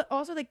 well, but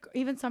also like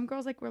even some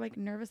girls like were like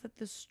nervous that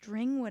the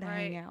string would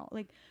hang Right. out.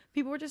 Like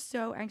people were just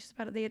so anxious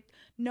about it.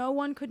 No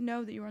one could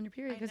know that you were on your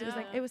period I because it was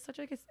like know. it was such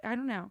like I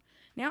don't know.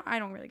 Now I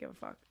don't really give a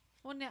fuck.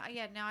 Well, now,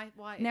 yeah, now I.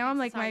 Well, I Now think I'm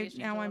like society has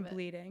changed a now little I'm bit.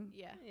 bleeding.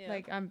 Yeah. Yeah.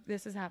 Like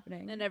this is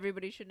happening And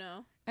everybody should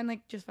know. and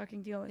like just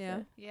fucking deal with Yeah.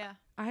 it. Yeah.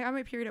 I got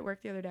my period at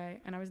work the other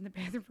day and I was in the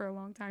bathroom for a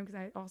long time because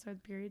I also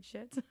had period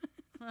shits,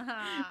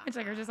 which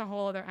like are just a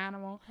whole other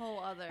animal. whole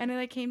other. And I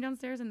like came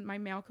downstairs and my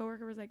male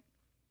coworker was like,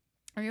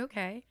 "Are you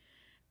okay?"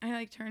 And I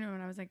like turned to him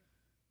and I was like,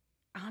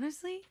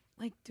 "Honestly,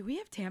 like, do we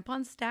have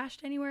tampons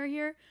stashed anywhere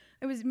here?"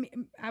 It was me.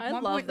 At I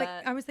one love point, that.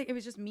 like, I was thinking it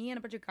was just me and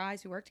a bunch of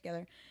guys who worked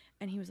together,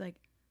 and he was like,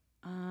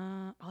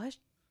 I'll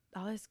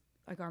ask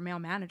like our male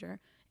manager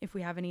if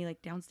we have any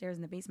like downstairs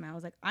in the basement." I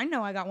was like, "I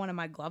know I got one in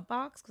my glove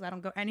box because I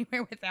don't go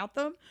anywhere without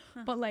them,"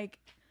 but like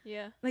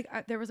Yeah.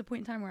 there was a point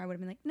in time where I would have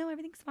been like, "No,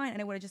 everything's fine,"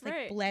 and it would have just like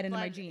Right. bled into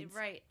my Blood- jeans.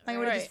 Right. Like, I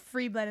would have Right. just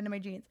free bled into my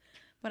jeans.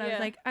 But I Yeah. was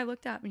like, I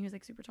looked up and he was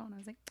like super tall. And I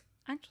was like,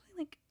 actually,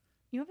 like,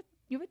 you have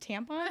You have a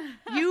tampon?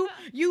 You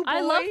boy.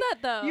 I love that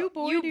though. You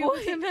boy, you do boy,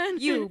 tampon.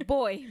 you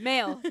boy,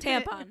 male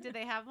tampon. Did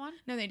they have one?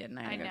 No, they didn't.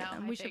 I I know. know,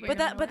 We I should figured. bring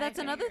them But over. that's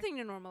another thing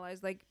to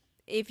normalize. Like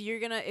if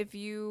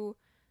you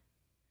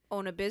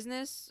own a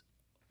business,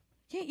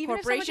 Yeah, even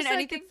corporation, if someone just,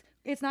 anything. Like,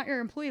 it's not your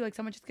employee. Like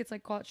someone just gets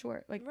like caught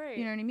short. Like Right.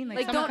 you know what I mean?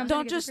 Like someone comes in don't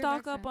and gets just a free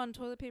stock up accident. on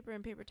toilet paper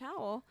and paper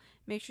towel.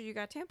 Make sure you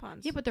got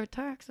tampons. Yeah, but they're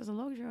taxed as a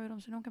luxury item,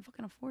 so no one can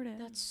fucking afford it.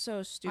 that's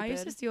so stupid. I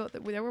used to steal.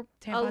 There were a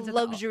tampons. at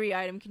luxury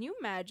item. Can you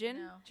imagine?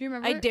 No. Do you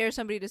remember? I dare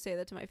somebody to say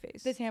that to my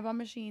face. the tampon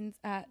machines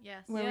at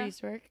Yes. where Yeah. we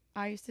used to work.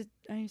 I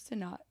used to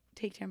not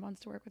take tampons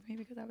to work with me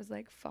because I was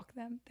like, fuck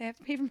them. They have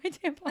to pay for my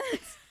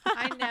tampons.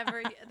 I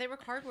never. They were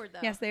cardboard though.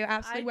 Yes, they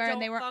absolutely were, and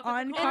they don't were fuck with the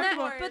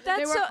uncomfortable. cardboard. But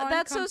They that's were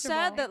that's so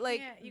sad uncomfortable. that like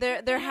Yeah, you there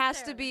can't there put it up has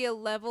to there. be a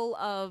level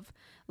of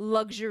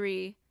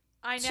luxury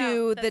I know.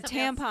 to that the somebody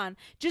else tampon.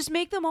 Just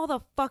make them all the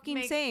fucking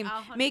make same.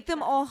 100%. Make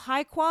them all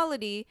high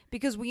quality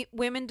because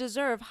women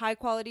deserve high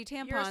quality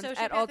You're a tampons sociopath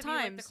at all if you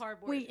like the times.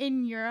 cardboard. Wait,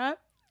 in Europe,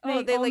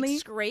 Oh, they only, like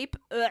scrape.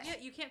 Ugh. Yeah,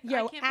 you can't.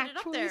 yo, I can't put it up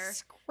actually there.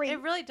 scrape.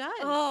 It really does.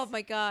 Oh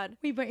my god.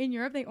 Wait, but in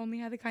Europe they only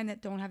have the kind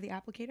that don't have the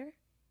applicator.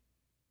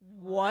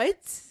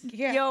 What?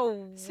 Yeah.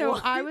 Yo. So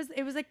what?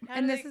 it was like, How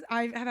and do this they- is,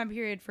 I have my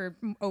period for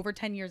over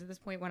 10 years at this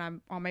point when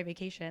I'm on my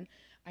vacation.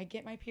 I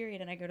get my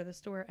period and I go to the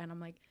store and I'm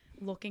like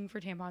looking for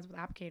tampons with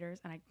applicators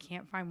and I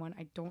can't find one.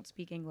 I don't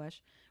speak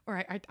English,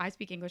 or I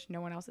speak English.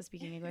 No one else is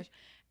speaking English.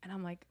 And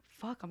I'm like,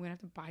 fuck, I'm going to have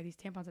to buy these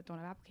tampons that don't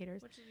have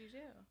applicators. What did you do?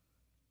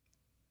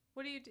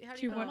 What do you do? How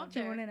do Do you you put them want, up do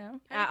you there? want to know?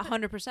 How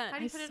do you put- 100%. how do I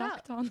you put it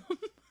sucked up? on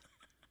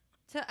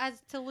them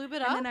to lube it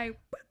and up? then I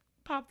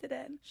popped it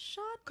in.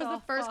 Shut Because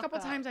the first fuck couple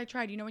up. times I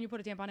tried, you know when you put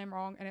a tampon in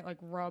wrong and it like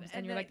rubs and,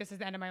 And you're then- like, this is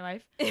the end of my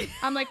life.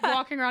 I'm like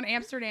walking around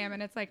Amsterdam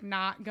and it's like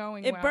not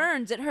going It well.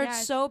 burns. It hurts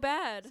Yes. so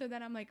bad. So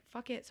then I'm like,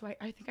 fuck it. So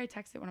I think I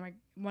texted one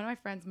of my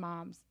friend's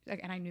moms,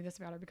 like, and I knew this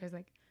about her because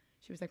like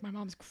she was like, my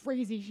mom's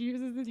crazy. She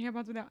uses the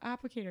tampons without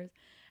applicators,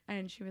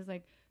 and she was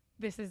like,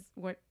 this is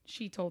what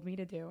she told me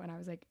to do, and I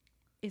was like,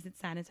 is it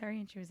sanitary?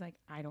 And she was like,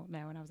 I don't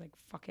know, and I was like,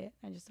 fuck it.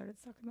 I just started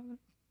sucking them.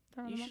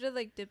 throwing You them should have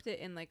like dipped it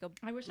in like a. up.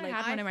 I wish like-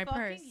 I had one in my I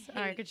purse.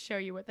 fucking Or I hate could show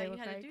you what that they you look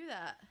had like. to do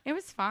that. It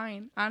was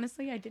fine.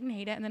 Honestly, I didn't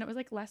hate it, and then it was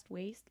like less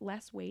waste. So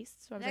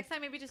I was Next like,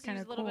 time, maybe just use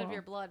kinda a little bit of cool.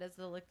 your blood as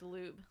the lube.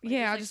 Like,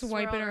 yeah, I'll like, just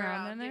wipe it swirl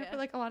around in there. yeah. But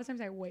like a lot of times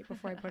I wait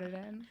before I put it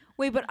in.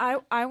 Wait, but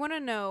I want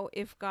to know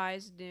if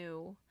guys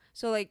knew.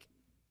 So like,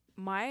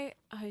 my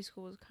high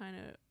school was kind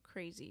of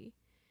crazy,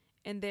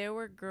 and there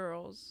were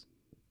girls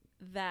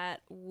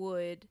that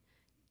would.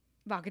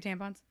 Vodka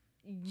tampons.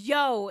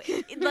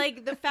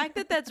 Like the fact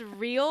that that's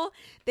real,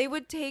 they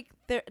would take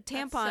their That's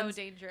tampons. so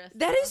dangerous.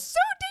 That is so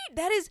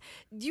that is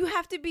you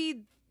have to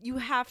be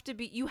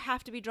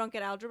drunk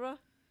at algebra.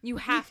 You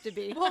have to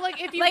be. Well,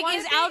 like if you like wanna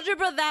is be-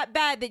 algebra that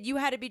bad that you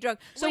had to be drunk?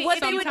 So Wait, what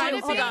if they you would wanna do?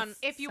 sometimes Hold be-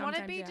 on. If you want to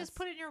Sometimes be, yes. just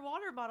put it in your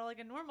water bottle like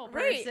a normal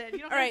Right. person. You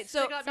don't All right, have to so-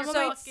 stick it up so- your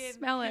so- fucking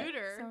Smell it.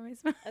 cooter. Somebody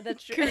smell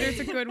That's true. Cooter's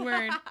a good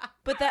word.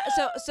 But that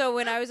so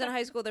when I was in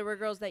high school, there were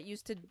girls that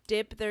used to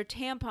dip their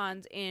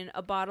tampons in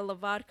a bottle of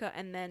vodka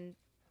and then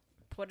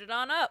put it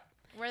on up.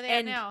 Where are they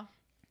And- at now?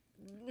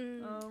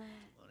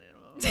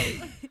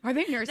 Are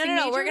they nursing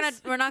No,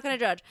 majors? we're not gonna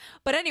judge.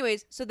 But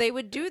anyways, so they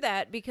would do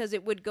that because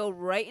it would go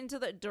right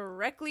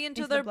directly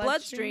into Into their the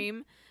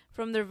bloodstream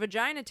from their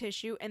vagina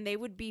tissue, and they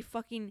would be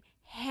fucking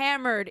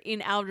hammered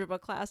in algebra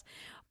class.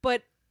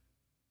 But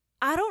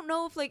I don't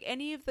know if like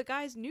any of the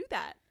guys knew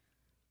that.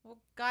 Well,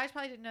 guys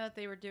probably didn't know that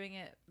they were doing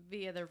it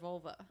via their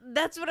vulva.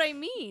 That's what I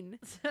mean.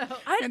 So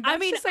And I that's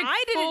mean, just, like,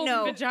 I didn't full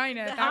know.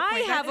 Vagina. At that I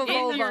point. have That's a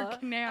in your vulva.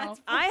 canal.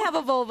 I have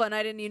a vulva, and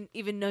I didn't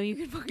even know you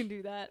could fucking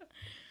do that.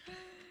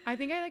 I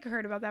think I like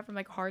heard about that from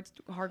like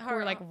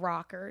hardcore like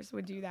rockers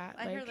would do that.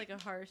 I heard like a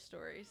horror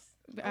stories.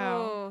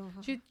 Oh.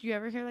 Do you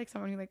ever hear like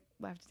someone who like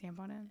left a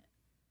tampon in?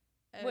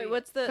 Wait,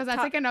 what's the? Because that's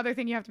top- like another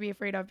thing you have to be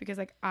afraid of. Because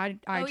like I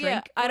Oh, drink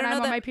yeah. I when don't know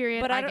I'm on that- my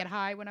period. but I I don't- get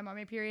high when I'm on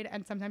my period,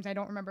 and sometimes I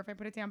don't remember if I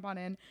put a tampon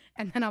in,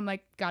 and then I'm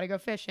like, gotta go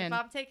fishing. If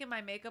I'm taking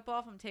my makeup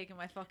off, I'm taking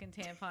my fucking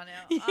tampon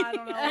out. I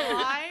don't know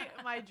why.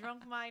 My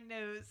drunk mind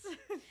knows.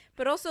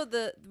 But also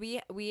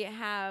we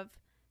have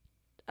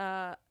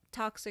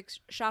toxic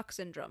shock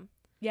syndrome.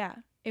 Yeah,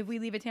 if we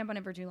leave a tampon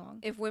in for too long,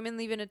 If women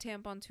leave in a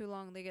tampon too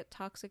long, they get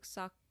toxic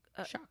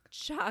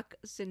shock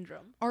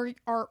syndrome.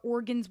 our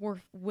organs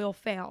will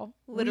fail.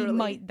 Literally. We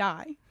might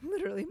die.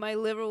 Literally, my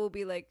liver will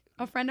be like,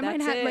 A friend of mine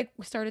That's had it. like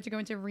started to go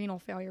into renal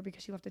failure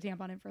because she left a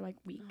tampon in for like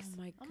weeks.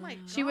 oh my Oh god. my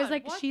god. She was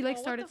like- what she, like,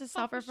 the- started what the to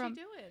fuck suffer was from-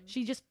 She, doing?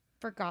 She just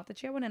forgot that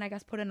she had one and I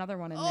guess put another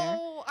one in there.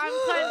 Oh, I'm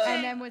clenching.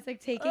 And then was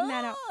like taking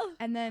that out.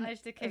 And then I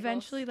just did kegels.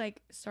 eventually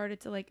like started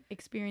to like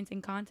experience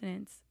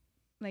incontinence.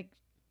 Like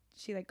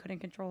she like couldn't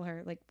control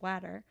her like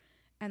bladder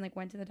and like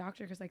went to the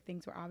doctor because like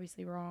things were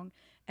obviously wrong.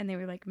 And they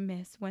were like,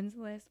 Miss, when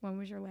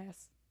was your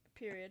last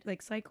period.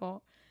 like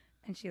cycle?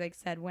 And she like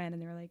said when,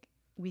 and they were like,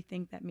 we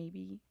think that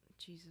maybe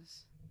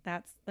Jesus.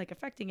 that's like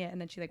affecting it.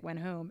 And then she like went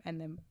home and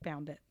then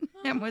found it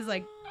and was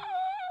like,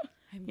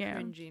 I'm Yeah.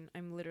 cringing.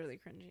 I'm literally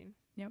cringing.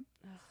 Yep.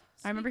 Ugh.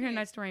 I remember hearing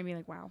Speaking- that story and being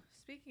like, wow,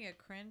 Speaking of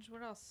cringe,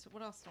 what else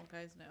don't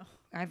guys know?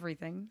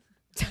 everything.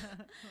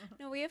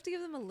 No, we have to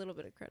give them a little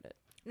bit of credit.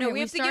 No, Okay, we we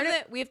have to give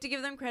them. We have to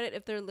give them credit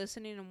if they're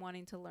listening and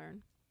wanting to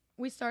learn.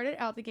 We started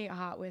out the gate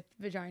hot with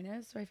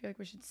vaginas, so I feel like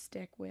we should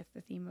stick with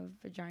the theme of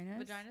vaginas.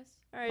 Vaginas?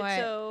 All right, But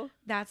so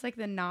that's like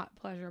the not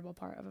pleasurable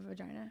part of a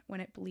vagina when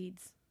it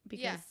bleeds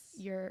because Yes.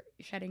 you're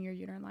shedding your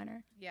uterine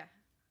liner. Yeah.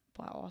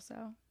 But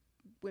also,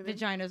 women.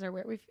 vaginas are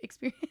where we've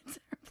experienced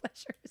our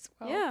pleasure as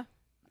well. Yeah.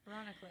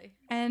 Ironically.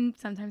 And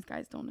sometimes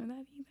guys don't know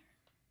that either.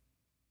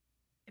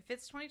 If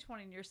it's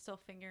 2020 and you're still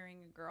fingering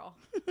a girl,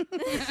 so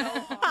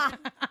hard.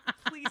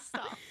 Please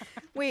stop.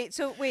 Wait.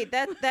 So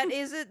that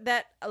is it.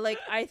 That like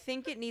I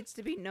think it needs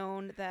to be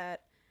known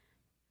that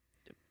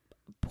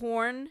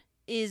porn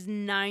is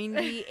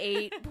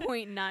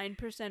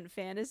 98.9%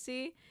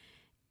 fantasy,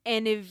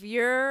 and if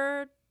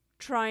you're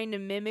trying to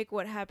mimic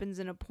what happens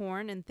in a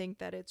porn and think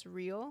that it's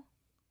real,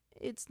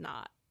 it's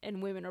not,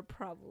 and women are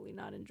probably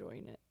not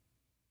enjoying it.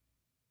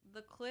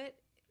 The clit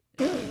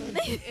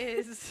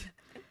is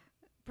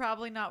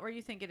probably not where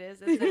you think it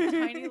is. It's a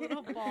tiny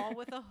little ball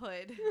with a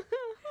hood.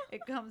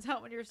 It comes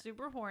out when you're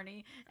super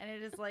horny, and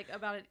it is like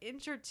about an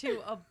inch or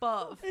two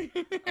above.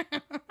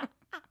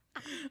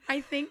 I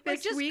think Like,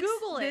 this just week's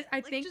Google it. I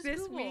Like, think just this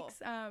Google. week's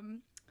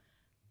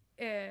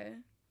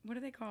what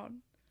are they called?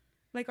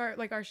 Like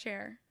our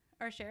share.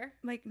 Our share?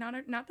 Like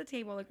not the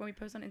table, like when we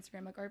post on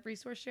Instagram, like our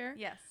resource share.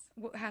 Yes.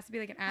 Has to be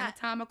like an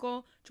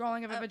anatomical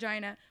drawing of a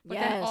vagina, but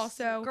Yes. then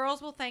also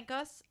Girls will thank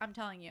us. I'm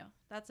telling you.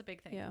 That's a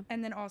big thing. Yeah.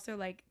 and then also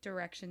like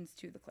directions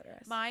to the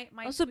clitoris. My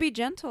Also, be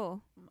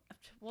gentle.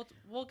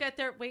 we'll get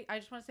there. Wait, I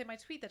just want to say my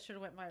tweet that should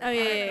have went viral. Oh,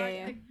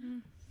 yeah.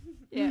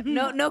 Yeah.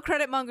 No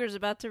credit mongers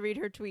about to read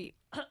her tweet.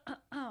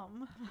 I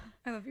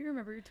love you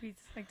remember your tweets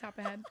like top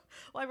of head.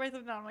 Well, I write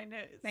them down on my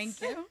notes. Thank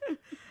you.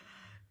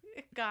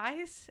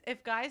 Guys,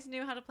 if guys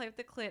knew how to play with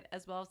the clit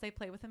as well as they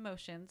play with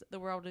emotions, the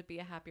world would be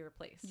a happier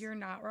place. You're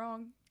not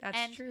wrong. That's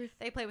And truth.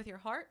 They play with your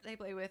heart. They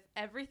play with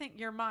everything,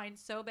 your mind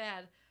so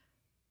bad.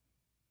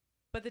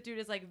 But the dude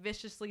is like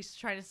viciously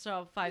trying to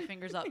shove 5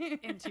 fingers up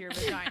into your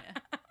vagina.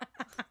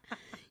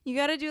 You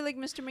gotta do like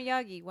Mr.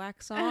 Miyagi.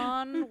 Wax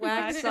on,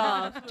 wax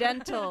off.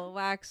 Gentle.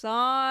 Wax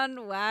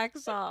on,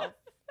 wax off.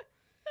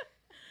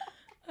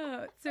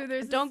 So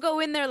there's Don't go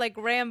in there like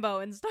Rambo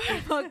and start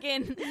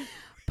fucking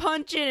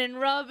punching and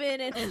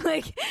rubbing and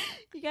like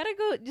you gotta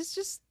go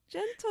just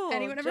gentle.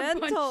 anyone ever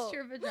gentle. punched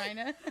your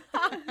vagina?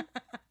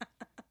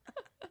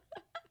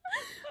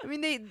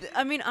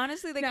 I mean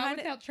honestly they Not kind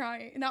of without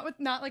trying.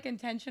 Not like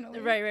intentionally.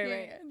 Right.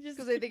 Yeah, Just Just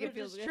because they think They're it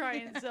feels just good.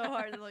 trying so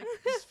hard. They're like,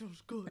 this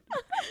feels good.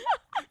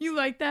 you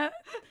like that?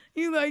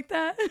 You like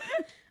that?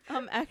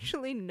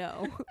 Actually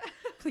no.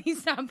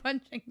 Please stop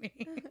punching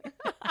me.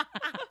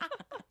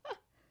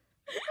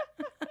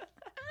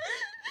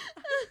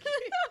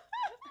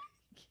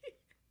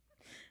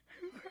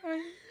 I'm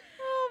crying.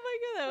 Oh my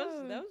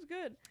god, that was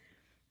good.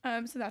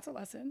 So that's a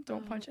lesson.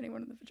 Don't punch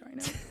anyone in the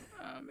vagina,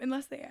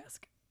 unless they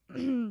ask.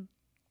 It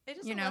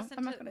just You a know, lesson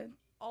I'm not to gonna.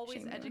 always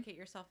shame anyone. educate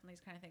yourself on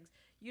these kind of things.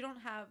 You don't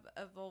have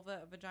a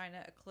vulva, a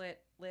vagina, a clit,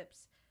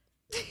 lips.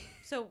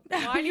 So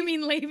why What do you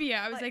mean labia?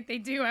 I was like- like, they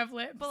do have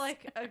lips. But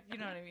like, you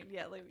know what I mean?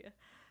 Yeah, labia.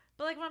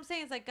 But like, what I'm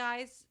saying is like,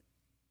 guys,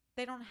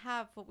 they don't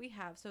have what we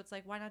have, so it's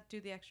like, why not do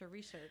the extra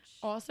research?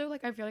 also,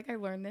 like, I feel like I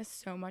learned this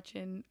so much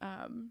in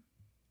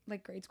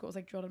like grade school. It was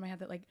like drilled in my head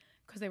that like,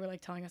 because they were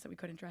like telling us that we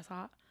couldn't dress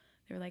hot.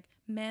 They were like,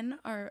 men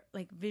are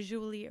like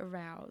visually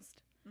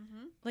aroused.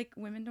 Mm-hmm. Like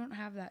women don't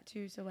have that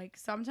too. So like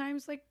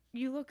sometimes like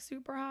you look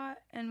super hot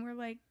and we're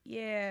like,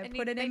 yeah, And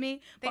put it they- in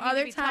me. they But need to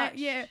other be times, touched.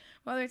 yeah.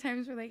 Well, other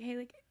times we're like, hey,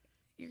 like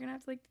you're gonna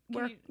have to like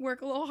Can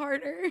work a little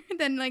harder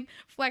than like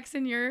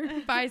flexing your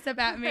bicep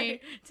at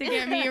me to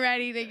get me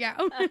ready to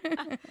go.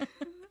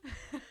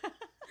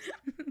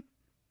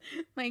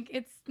 Like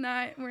it's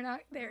not. We're not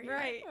there yet.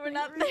 Right. We're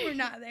not there. We're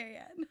not there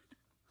yet.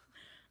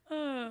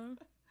 Oh.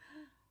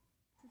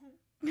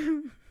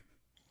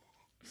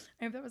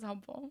 I hope that was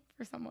helpful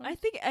for someone.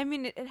 I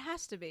mean it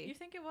has to You be.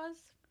 think it was?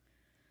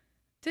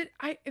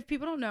 If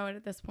people don't know it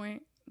at this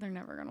point, they're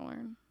never gonna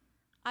learn.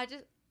 I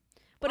just.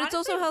 But it's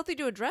also honestly- healthy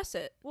to address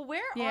it. Well,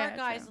 where Yeah, are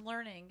guys true.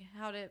 learning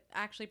how to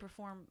actually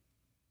perform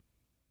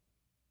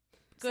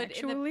good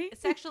Sexually?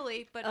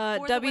 sexually? But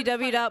for the website.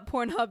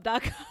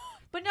 www.pornhub.com.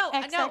 But no,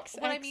 I know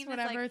XXX, what I mean is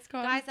whatever like it's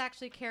called. guys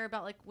actually care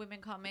about like women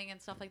coming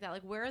and stuff like that.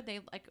 Like where are they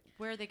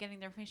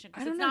getting their information? I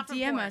Because don't it's know. not from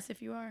DM porn. us if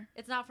you are.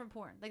 It's not from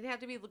porn. Like they have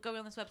to be going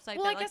on this website.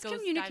 Well, that, I like, guess goes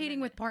communicating diving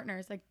with in.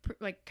 partners,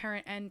 like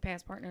current and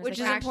past partners, Which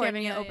like is actually important,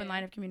 having yeah, an yeah, open yeah.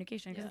 line of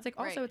communication. Because Yeah. it's like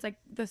also Right. it's like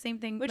the same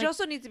thing. Which like,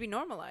 also needs to be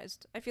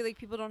normalized. I feel like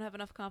people don't have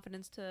enough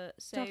confidence to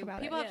say about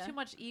it. People yeah. have too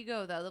much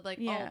ego though. They're like,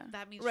 Yeah. oh,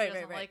 that means Right, she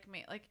doesn't right, right. like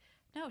me. Like,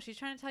 no, she's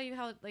trying to tell you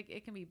how like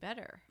it can be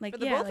better. like For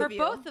the yeah, both like, of you.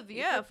 both of you.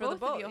 Yeah, for for the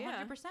both of both, you,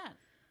 yeah. 100%.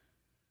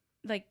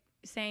 like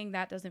saying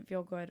that doesn't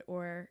feel good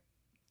or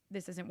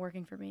this isn't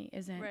working for me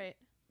isn't Right.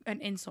 an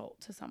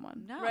insult to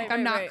someone. No. Right, Like,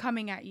 I'm not right.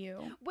 coming at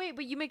you. Wait,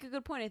 but you make a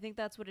good point. I think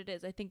that's what it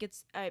is. I think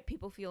it's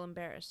people feel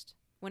embarrassed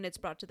when it's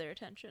brought to their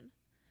attention.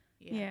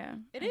 Yeah,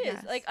 It I is.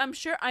 guess. Like I'm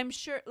sure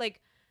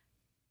like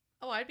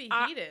Oh, I'd be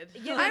I- heated.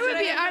 yeah, I that's would what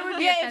be. I mean. I would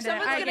be Yeah, if offended.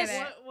 someone's I gonna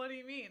get it. What do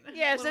you mean?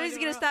 yeah, if What am I somebody's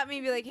doing gonna wrong? stop me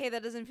and be like, "Hey,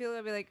 that doesn't feel,"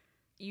 I'll be like,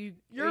 You're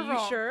You're you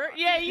wrong. sure?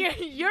 Yeah,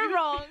 you're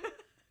wrong.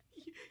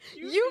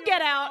 You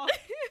get out.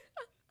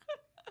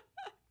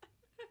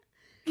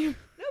 No,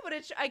 but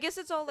I guess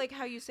it's all like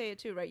how you say it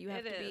too, right? You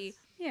have to be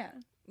Yeah.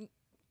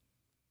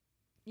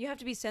 you have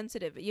to be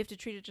sensitive. You have to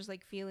treat it just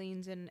like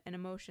feelings and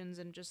emotions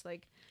and just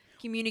like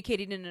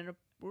communicating in a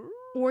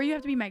Or you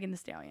have to be Megan the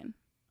Stallion.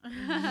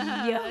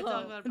 I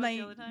talk about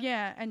Like, all the time.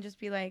 yeah, and just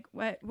be like,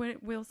 what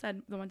Will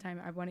said the one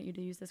time, I wanted you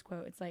to use this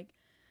quote. It's like,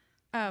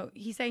 oh,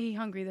 he say he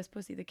hungry, this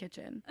pussy the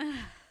kitchen.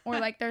 Or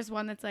like there's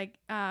one that's like,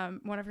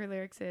 one of her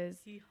lyrics is,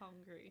 He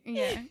hungry.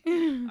 yeah.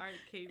 Alright,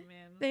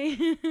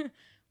 caveman.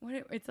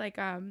 It's like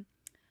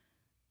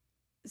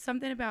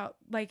something about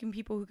liking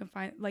people who can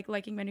find, like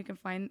liking men who can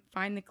find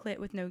the clit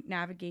with no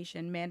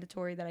navigation,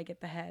 mandatory that I get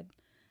the head.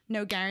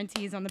 No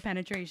guarantees on the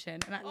penetration.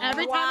 And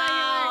every time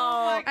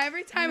I hear it,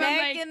 every time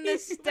Megan I'm the like,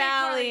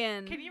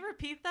 Stallion. Can you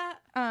repeat that?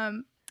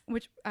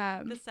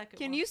 the second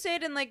Can one. you say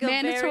it in like a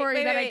mandatory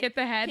very, that I get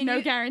the head, Can no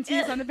you-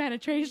 guarantees on the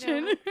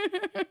penetration.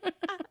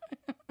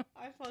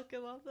 I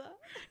fucking love that.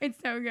 It's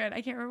so good.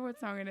 I can't remember what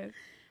song it is,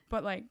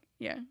 but like,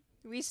 yeah.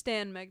 We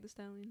stand Meg the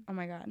Stallion. Oh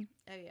my god,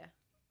 Oh yeah.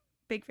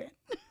 big fan.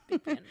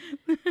 Big fan.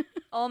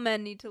 All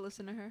men need to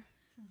listen to her.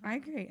 I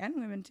agree, and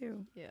women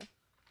too. Yeah,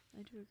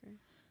 I do agree.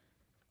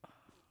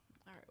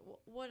 All right.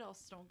 What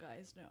else don't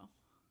guys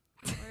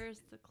know?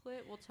 Where's the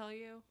clit? We'll tell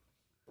you.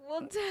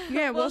 Well,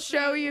 Yeah, we'll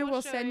show see. you. We'll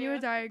We'll show send you you. a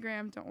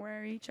diagram. Don't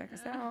worry. Check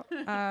us out.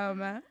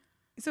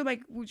 So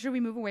like, should we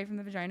move away from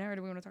the vagina, or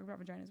do we want to talk about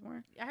vaginas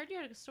more? I heard you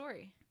had a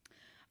story.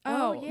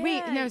 Oh,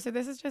 wait, yeah. no. So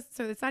this is just.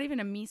 So it's not even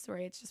a me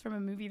story. It's just from a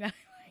movie that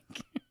I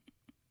like.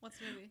 What's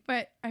the movie?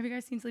 But have you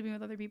guys seen Sleeping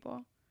with Other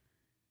People?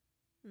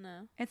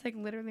 no. It's like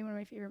literally one of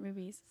my favorite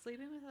movies.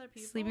 Sleeping with other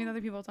people. Sleeping with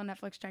Other People. It's on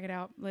Netflix. Check it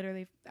out.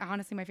 Literally,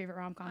 honestly, my favorite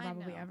rom com I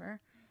probably know. ever.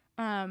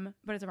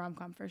 But it's a rom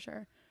com for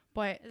sure.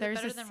 But Is it there's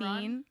better a than scene.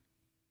 Run?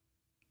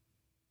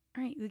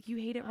 All right, like you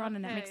hate it, Run,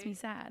 and that makes Okay. me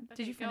sad. Okay,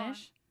 Did you go on.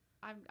 finish?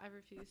 I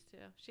refuse to.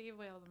 She gave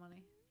away all the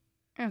money.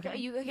 Okay.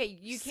 You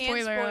can't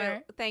Spoiler spoil.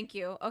 alert. Thank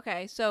you.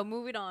 Okay, so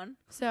moving on.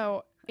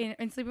 So in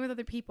Sleeping with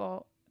Other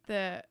People,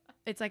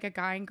 it's like a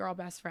guy and girl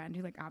best friend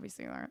who like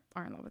obviously are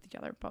in love with each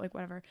other, but like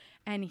whatever.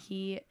 And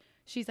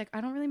she's like,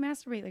 I don't really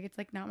masturbate, like it's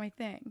like not my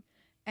thing.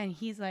 And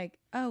he's like,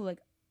 oh, like,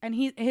 and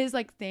his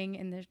like thing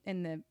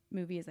in the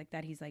movie is like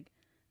that he's like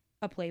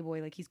a playboy,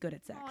 like he's good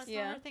at sex. Oh, it's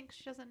Yeah. not her thing 'cause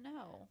she doesn't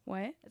know.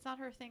 What? It's not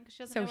her thing 'cause she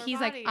doesn't So know her he's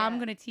like, body I'm yet.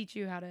 gonna teach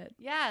you how to.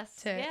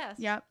 Yes. Yes.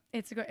 Yep.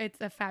 It's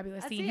a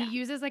fabulous That's scene. it. He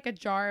uses like a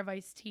jar of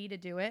iced tea to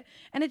do it,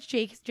 and it's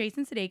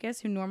Jason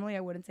Sudeikis, who normally I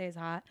wouldn't say is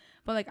hot,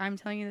 but like I'm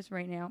telling you this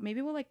right now.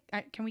 Maybe we'll like,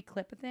 can we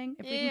clip a thing?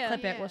 If we can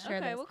clip it, we'll share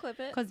okay, this. we'll clip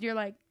it. Because you're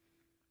like,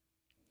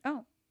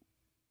 oh,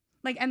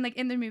 like, and like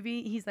in the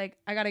movie, he's like,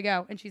 I gotta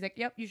go, and she's like,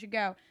 yep, you should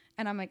go,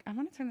 and I'm like, I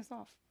want to turn this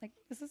off. Like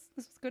this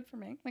was good for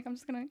me. Like I'm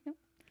just gonna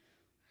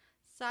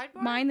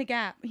Sidebar. mind the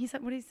gap. He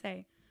said, what did he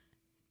say?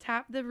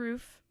 Tap the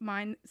roof,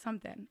 mind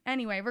something.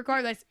 Anyway,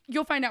 regardless,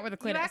 you'll find out where the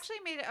clit You is. actually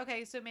made it.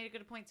 Okay, so made a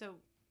good point. So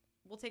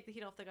we'll take the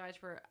heat off the guys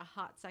for a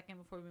hot second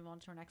before we move on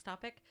to our next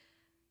topic.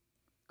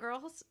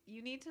 Girls,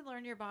 you need to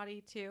learn your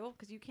body too,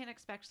 because you can't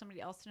expect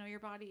somebody else to know your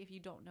body if you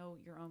don't know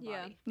your own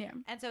Yeah. body. Yeah.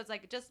 And so it's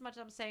like just as much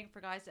as I'm saying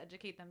for guys to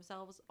educate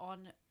themselves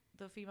on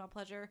the female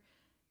pleasure.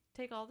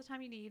 Take all the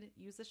time you need.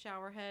 Use the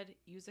shower head.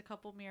 Use a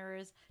couple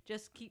mirrors.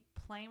 Just keep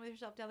playing with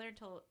yourself down there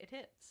until it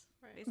hits.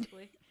 Right.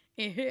 Basically,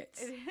 It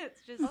hits. it hits.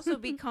 Just Also,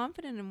 be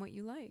confident in what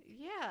you like.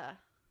 yeah.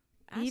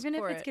 Ask Even if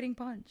for it's it. getting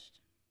punched.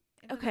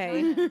 In the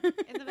Okay. vagina.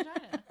 In the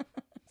vagina.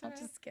 It's I'm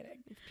okay. just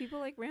kidding. If people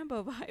like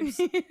Rambo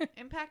vibes.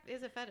 Impact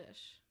is a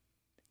fetish.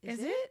 Is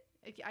it?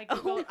 I Oh.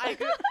 googled, I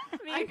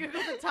Me.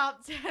 googled the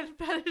top 10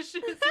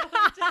 fetishes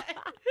one day.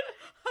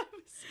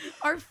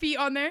 Our feet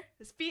on there.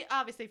 His feet,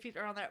 obviously, feet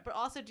are on there. But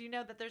also, do you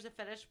know that there's a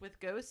fetish with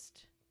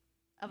ghost?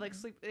 Of like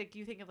sleep, like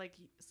you think of like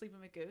sleeping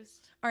with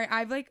ghosts. All right,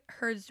 I've like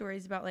heard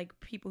stories about like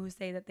people who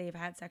say that they've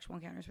had sexual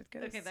encounters with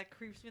ghosts. Okay, that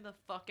creeps me the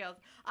fuck out.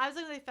 I was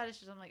looking at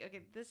fetishes. I'm like, okay,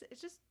 this it's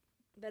just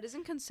That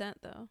isn't consent,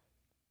 though.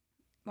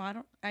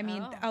 Well, I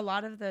mean, Oh. a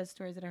lot of the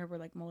stories that I heard were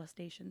like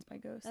molestations by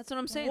ghosts. That's what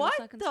I'm saying. what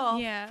That's the not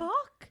consent. Yeah.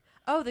 fuck?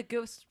 Oh, the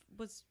ghost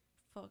was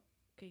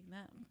fucking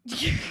them.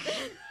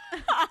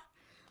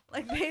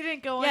 Like they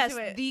didn't go Yes,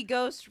 into it. the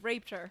ghost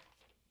raped her.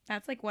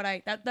 That's like what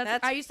that's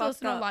That's I used to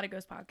listen fucked to a up. lot of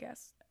ghost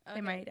podcasts in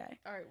Okay. my day.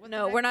 All right. What's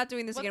No, the we're next- not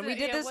doing this what's again. the- We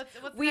did yeah, this. what's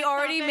the We next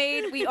already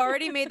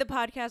topic? made the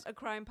podcast a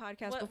crime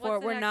podcast What's before.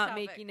 the We're next not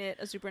topic? making it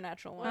a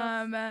supernatural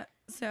one.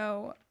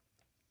 So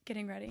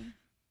getting ready.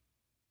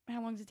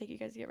 How long does it take you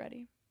guys to get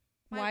ready?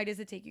 Why does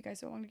it take you guys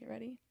so long to get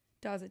ready?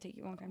 Does it take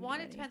you a long time to One,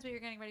 get it ready? depends what you're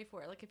getting ready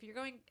for. Like if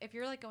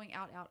you're like going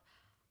out,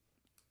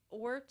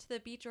 or to the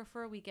beach or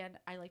for a weekend,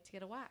 I like to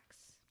get a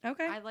wax.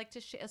 Okay. I like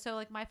to so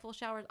like my full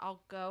showers,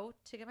 I'll go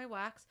to get my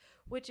wax,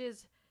 which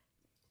is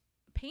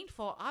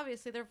painful.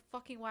 Obviously, they're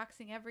fucking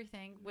waxing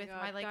everything with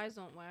God, my like. guys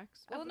don't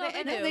wax. Well, Well, no,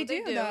 they- they no, do. they They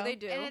do, do. though. They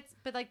do. And it's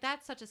like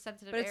that's such a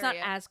sensitive But it's area.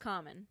 not as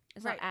common.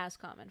 It's Right. not as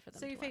common for them.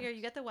 So you to figure wax.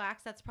 you get the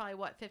wax, that's probably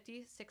what,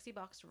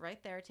 $50-$60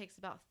 right there. It takes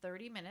about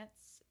 30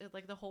 minutes.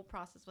 Like the whole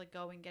process of like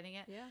going, getting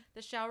it. Yeah.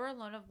 The shower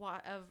alone of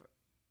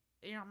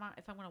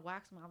if I'm gonna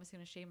wax, I'm obviously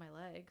gonna shave my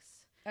legs.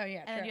 Oh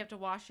yeah. And then you have to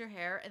wash your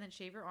hair and then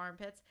shave your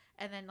armpits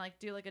and then like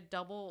do like a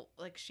double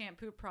like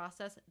shampoo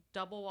process,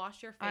 double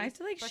wash your face. I have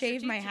to like brush your shave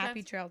teeth my 2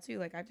 happy times. trail too.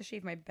 Like I have to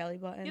shave my belly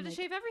button. You have to like,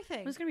 shave everything.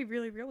 I'm just gonna be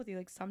really real with you.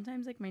 Like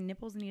sometimes like my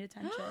nipples need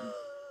attention.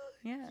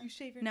 Yeah. You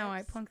shave your No,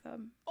 nips? I plunk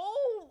them.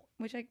 Oh,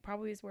 Which like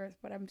probably is worth,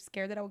 but I'm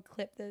scared that I would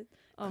clip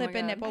Oh a my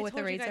God. nipple I with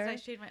the told you razor. guys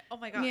I shaved my. Oh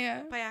my god.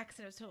 Yeah. By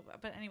accident. It was so.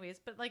 But anyways,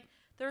 but like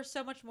there's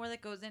so much more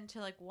that goes into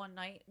like one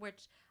night,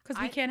 which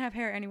Because we can't have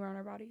hair anywhere on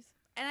our bodies.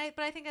 and I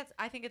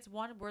think it's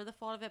one, we're the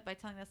fault of it by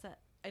telling us that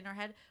in our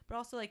head, but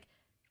also like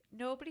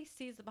nobody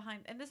sees the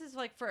behind, and this is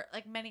like for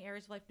like many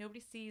areas of life,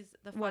 nobody sees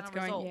the final What's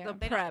going- result. yeah. The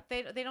They prep.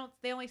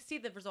 they only see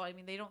the result. I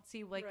mean, they don't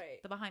see like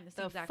Right. the behind the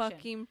The scenes action.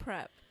 fucking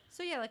prep.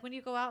 So yeah, like when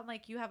you go out and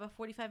like you have a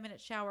 45-minute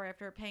shower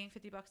after paying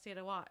 $50 to get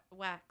a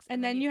wax,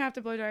 And then you have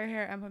to blow dry your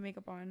hair and put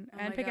makeup on Oh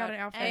and my pick out God. an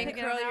outfit. And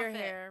pick out curl an your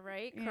outfit. hair,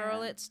 right?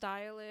 Curl Yeah. it,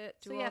 style it,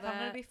 do So all yeah, if that. I'm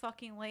gonna be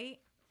fucking late,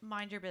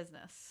 mind your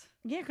business.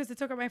 Yeah, because it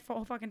took up my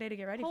whole fucking day to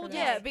get ready Whole for that.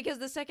 Yeah, because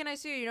the second I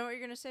see you, you know what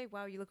you're gonna say?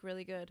 Wow, you look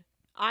really good.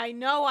 I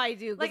know I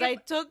do, Like, because if-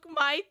 I took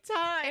my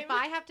time. If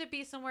I have to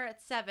be somewhere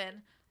at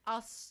 7,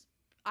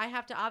 I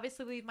have to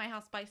obviously leave my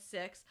house by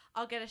 6.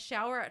 I'll get a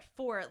shower at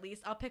 4 at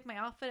least. I'll pick my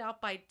outfit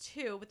out by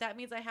 2, but that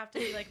means I have to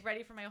be like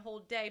ready for my whole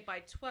day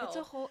by 12. it's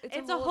a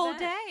whole event.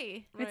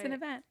 day. It's an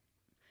event.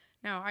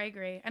 No, I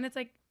agree. And it's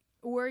like,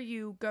 or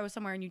you go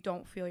somewhere and you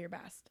don't feel your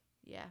best.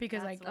 Yeah.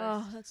 Because, that's like, the Oh,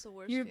 worst. that's the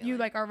worst. You feeling.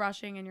 like are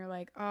rushing and you're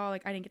like, oh,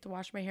 like I didn't get to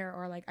wash my hair,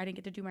 or like I didn't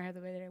get to do my hair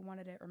the way that I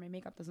wanted it, or my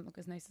makeup doesn't look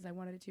as nice as I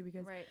wanted it to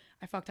because right.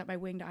 I fucked up my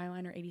winged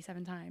eyeliner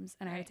 87 times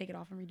and I had Right. to take it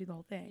off and redo the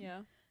whole thing.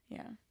 Yeah.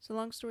 Yeah. So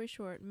long story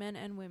short, men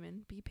and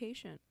women, be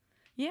patient.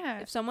 Yeah.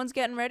 If someone's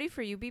getting ready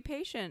for you, be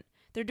patient.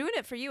 They're doing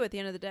it for you at the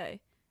end of the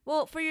day.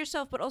 Well, for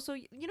yourself, but also,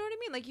 you know what I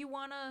mean? Like, you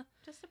want to,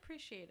 Just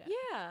appreciate it.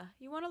 yeah,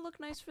 you want to look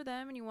nice for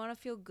them and you want to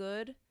feel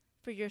good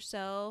for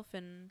yourself.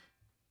 And,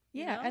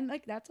 you Yeah. know? And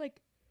like that's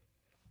like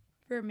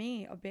for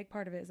me, a big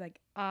part of it is like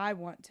I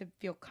want to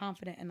feel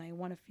confident and I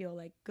want to feel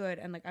like good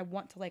and like I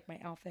want to like my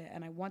outfit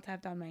and I want to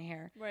have done my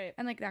hair. right.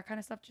 And like that kind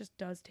of stuff just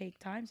does take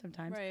time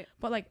sometimes. Right.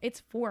 But like it's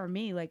for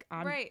me. Like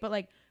I'm Right. but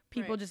like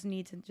people Right. just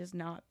need to just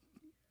not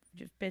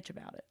just bitch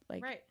about it.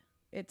 Like Right.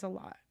 it's a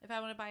lot. If I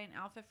want to buy an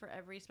outfit for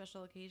every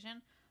special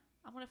occasion,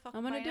 I'm going to fucking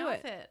I'm gonna buy do an it.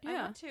 outfit. I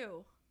Yeah. want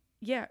to.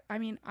 Yeah, I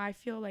mean I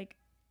feel like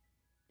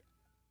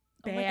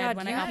Oh my bad God,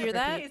 when do I you outfit hear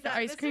that? repeat. Is The that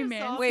ice Mr. cream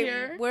man Soft? Wait,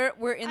 here.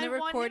 we're in I the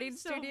want him recording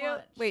so studio.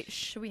 much. Wait, shh.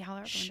 Should we holler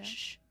out the Shh, window?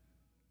 shh.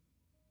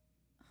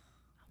 Oh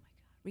my God.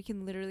 We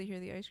can literally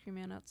hear the ice cream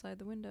man outside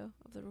the window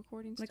of the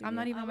recording Like studio. I'm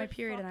not even I on my would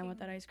period and I want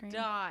fucking that ice cream.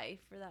 Die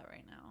for that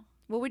right now.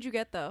 What would you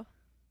get, though?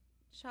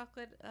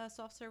 Chocolate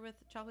soft serve with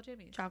chocolate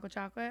jimmies.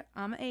 Chocolate.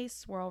 I'm a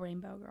swirl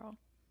rainbow girl.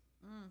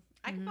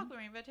 I can Mhm. fuck with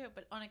rainbow too,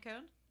 but on a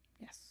cone.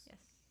 Yes. Yes.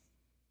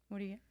 What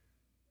do you get?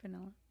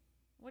 Vanilla.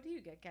 What do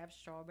you get, Gab?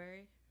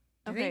 Strawberry.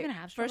 Do they even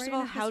have First of strawberry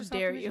all, in the how Mr. Soft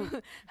dare machine?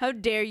 you? How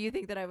dare you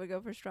think that I would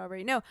go for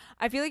strawberry? No,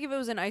 I feel like if it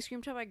was an ice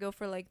cream tub, I'd go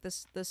for like the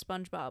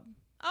SpongeBob.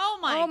 Oh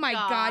my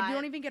god! You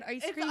don't even get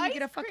ice It's cream. You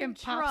get a ice cream fucking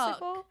truck.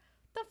 popsicle.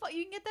 The fuck?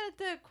 You can get that at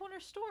the corner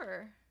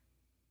store.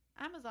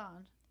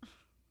 Amazon.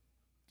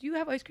 Do you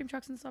have ice cream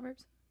trucks in the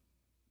suburbs?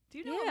 Do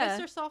you know Yeah.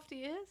 what Mr.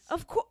 Softy is?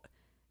 Of course.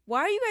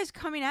 Why are you guys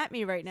coming at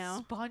me right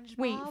now? SpongeBob.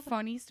 Wait,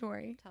 funny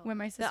story. Tell When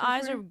my sisters The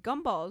eyes were, are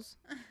gumballs.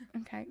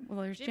 okay.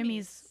 Well, there's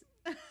Jimmy's.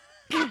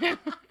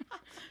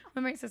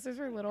 When my sisters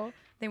were little,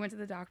 they went to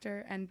the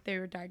doctor and they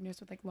were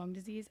diagnosed with like lung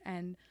disease,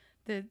 and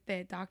the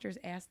doctors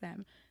asked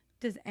them,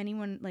 "Does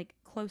anyone like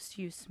close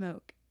to you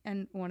smoke?"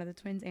 And one of the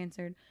twins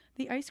answered,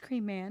 "The ice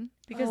cream man,"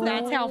 because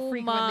that's how Oh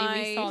frequently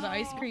we my. saw the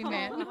ice cream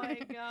man. Oh my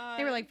god.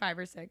 They were like 5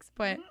 or 6,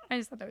 but I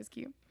just thought that was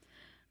cute.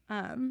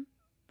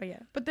 But yeah,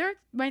 but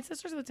my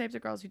sisters are the types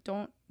of girls who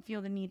don't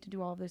feel the need to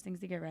do all of those things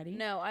to get ready.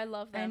 No, I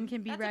love them. And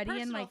can be That's a ready in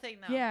personal like thing,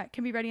 though. yeah,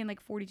 can be ready in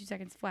like 42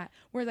 seconds flat.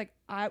 Whereas like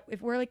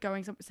if we're like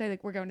going say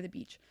like we're going to the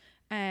beach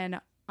and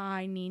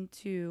I need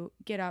to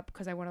get up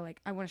because I want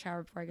to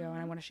shower before I go and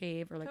I want to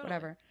shave or like Totally.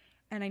 whatever,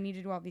 and I need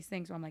to do all these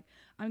things. So I'm like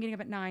I'm getting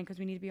up at 9 because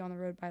we need to be on the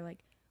road by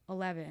like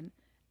 11,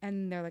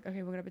 and they're like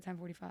okay we'll get up at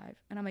 10:45,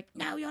 and I'm like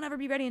no you'll never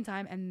be ready in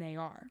time, and they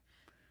are.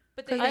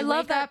 But Because they- I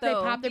love wake that, up, they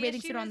though. pop their the bathing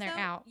issue suit on, is, they're though,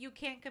 out. You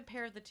can't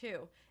compare the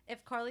two.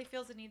 If Carly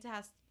feels the need to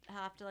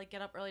have to like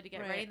get up early to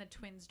get Right. ready and the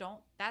twins don't,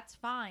 that's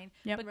fine.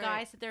 Yep. But Right.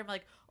 guys sit there and be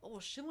like, oh, well,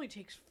 she only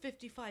takes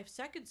 55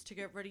 seconds to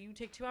get ready. You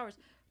take 2 hours.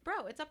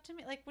 Bro, it's up to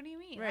me. Like, what do you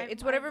mean? Right. I'm-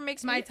 It's whatever I'm-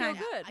 makes my me feel time.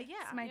 good. Yeah,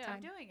 It's my yeah, time.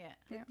 I'm doing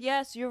it.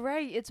 Yes, you're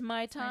right. It's my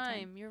my time.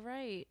 time. You're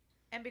right.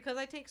 And because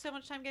I take so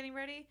much time getting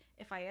ready,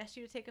 if I asked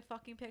you to take a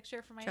fucking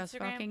picture for my Just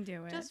Instagram, fucking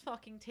do it. just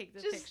fucking take the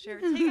Just- picture.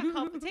 Take a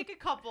couple. Take a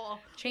couple.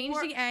 Change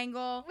Or- the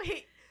angle.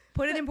 Wait.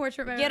 Put it in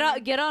portrait mode.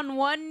 Get on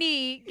one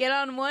knee. Get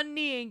on one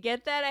knee and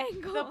get that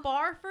angle. The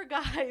bar for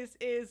guys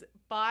is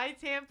buy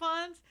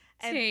tampons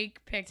and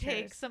Take pictures.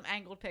 take some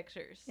angled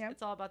pictures. Yep.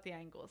 It's all about the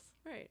angles.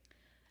 Right.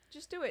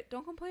 Just do it.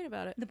 Don't complain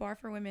about it. The bar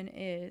for women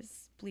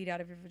is bleed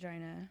out of your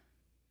vagina.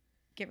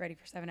 Get ready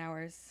for 7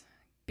 hours.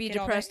 Be Get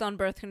all depressed on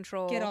birth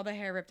control. Get all the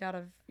hair ripped out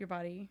of your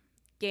body.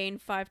 Gain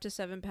 5 to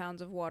 7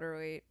 pounds of water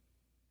weight.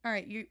 All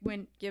right, you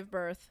Give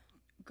birth.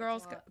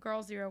 girls, That's a lot.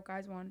 girls 0,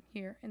 guys 1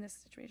 here in this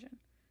situation.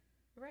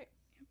 Right.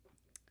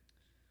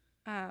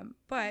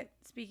 But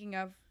speaking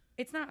of,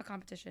 it's not a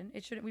competition.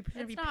 We shouldn't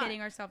It's be not.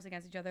 pitting ourselves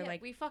against each other. Yeah,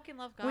 Like we fucking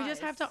love guys. we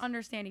just have to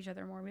understand each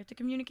other more. We have to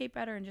communicate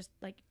better and just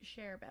like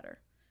share better.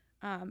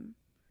 And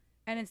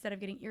instead of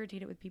getting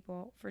irritated with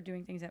people for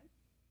doing things that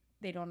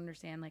they don't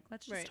understand, like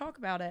let's just Right. talk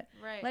about it.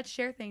 Right. Let's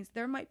share things.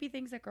 There might be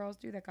things that girls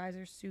do that guys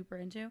are super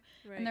into,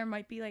 Right. and there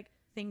might be like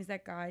things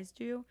that guys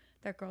do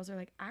that girls are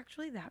like,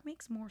 actually that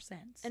makes more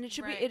sense. And it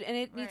should Right. be, and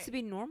it needs Right. to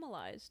be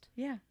normalized.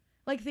 Yeah.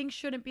 Like things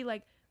shouldn't be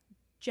like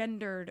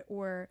gendered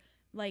or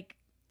like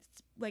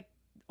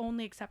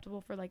only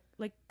acceptable for like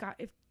God,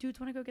 if dudes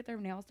want to go get their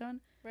nails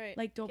done, Right.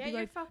 like don't Get be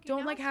your like fucking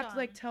don't like nails have to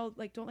like done. tell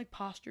like don't like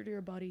posture to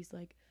your buddies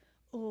like,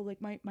 oh, like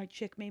my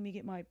chick made me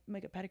get my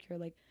make a pedicure.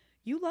 Like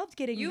you loved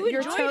getting You your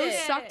enjoyed toes it.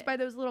 sucked by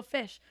those little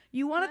fish.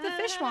 You wanted the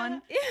fish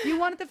one. You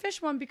wanted the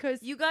fish one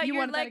because you got your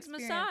wanted that legs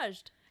experience.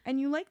 massaged. And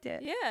you liked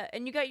it. Yeah,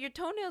 and you got your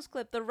toenails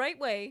clipped the right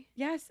way.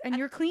 Yes, and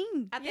you're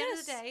clean. At the end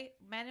of the Yes. day,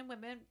 men and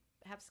women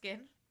have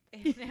skin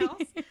and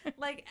nails.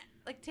 like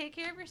take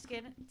care of your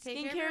skin. Take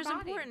care of Skincare your is body.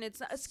 important. It's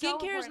not, So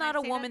skincare is important. not I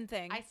a say woman that-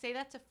 thing. I say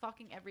that to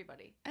fucking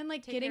everybody. And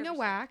like Take getting care a of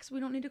yourself. wax, we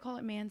don't need to call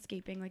it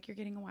manscaping. Like you're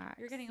getting a wax.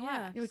 You're getting a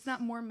Yeah. wax. You know, it's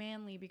not more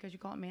manly because you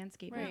call it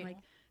manscaping. Right. Like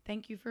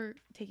thank you for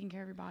taking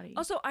care of your body.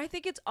 Also, I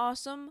think it's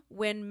awesome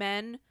when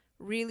men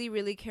really,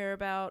 really care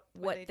about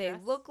what they they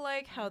dress. look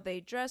like, how they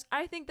dress.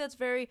 I think that's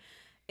very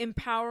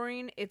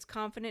empowering. It's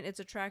confident. It's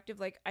attractive.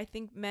 Like, I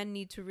think men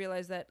need to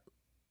realize that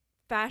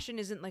fashion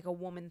isn't like a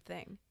woman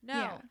thing. No.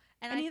 Yeah.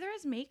 And and I, neither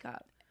is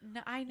makeup.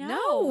 no, I know.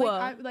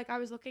 No. Like I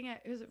was looking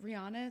at, is it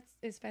Rihanna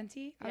is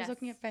Fenty? I was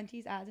looking Yes. at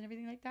Fenty's ads and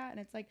everything like that, and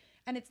it's like,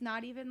 and it's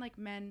not even like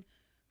men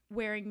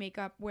wearing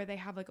makeup where they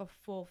have like a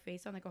full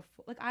face on, like a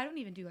full, like I don't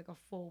even do like a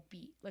full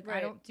beat. Like I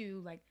Right. don't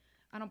do like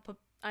I don't put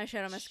Eyeshadow,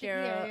 shit-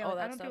 mascara, all like,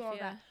 I that don't stuff. do all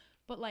Yeah. that.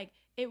 But like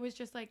it was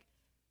just like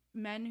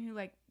men who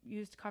like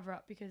used to cover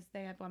up because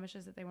they had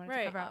blemishes that they wanted to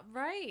Right. cover up.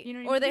 Right. You know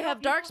what I Or mean? they You have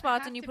don't- you dark don't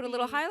spots have and you to put a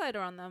little be-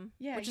 highlighter on them.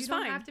 Yeah, which you is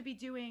don't fine. have to be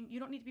doing. You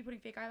don't need to be putting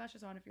fake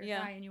eyelashes on if you're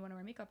Yeah. a guy and you want to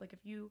wear makeup. Like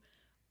if you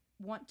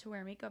want to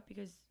wear makeup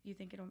because you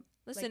think it'll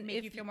Listen, make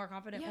if you feel more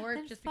confident, Yeah, or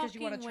then just because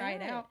you want to fucking try it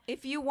wear it. out.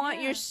 if you want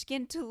Yeah. your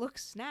skin to look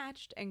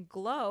snatched and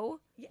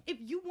glow, Yeah, if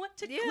you want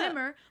to Yeah.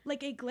 glimmer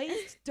like a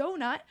glazed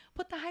donut,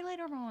 put the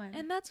highlighter on.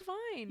 and that's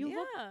fine. you yeah.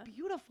 look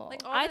beautiful.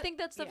 Like, all I the- think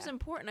that stuff's yeah.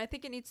 important. I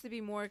think it needs to be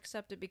more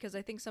accepted because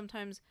I think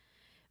sometimes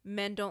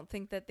men don't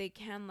think that they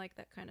can like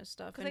that kind of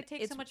stuff. Because And I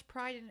take it's so much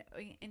pride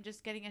in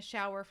just getting a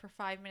shower for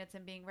 5 minutes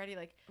and being ready.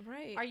 Like,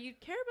 right. are you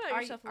care about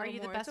are, yourself? are you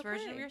the more. best It's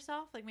version of okay.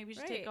 yourself? Like maybe you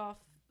should Right. take off.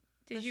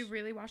 Did you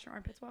really wash your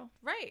armpits well?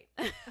 Right.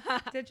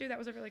 Did you? That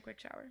was a really quick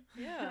shower.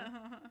 Yeah.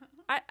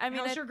 I mean,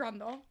 How's your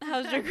grundle?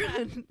 how's your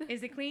grunt?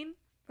 Is it clean,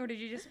 or did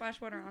you just splash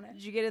water on it?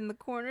 Did you get in the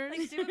corners?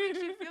 Like, do what makes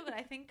you feel good.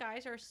 I think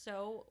guys are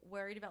so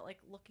worried about like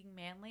looking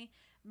manly.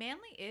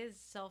 Manly is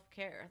self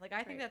care. Like I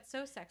think Right. that's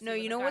so sexy. No,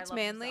 when you a know guy what's loves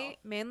manly? himself.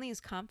 Manly is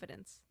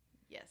confidence.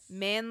 Yes.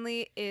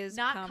 Manly is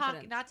Not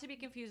confidence. not to be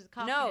confused with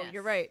no, cockiness.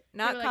 you're right. They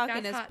Not were like,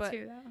 cockiness, that's hot but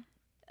too, though.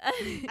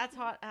 That's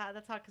hot.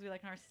 That's hot because we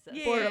like narcissists.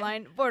 Yeah.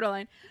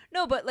 borderline.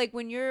 No, but like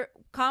when you're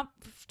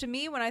to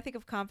me, when I think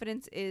of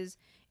confidence, is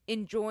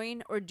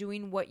enjoying or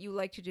doing what you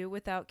like to do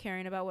without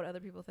caring about what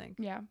other people think,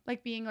 Yeah,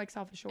 like being like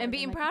self-assured and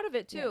being like, proud of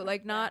it too. yeah.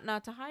 Like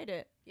not to hide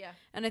it. Yeah.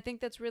 And I think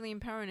that's really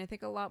empowering. I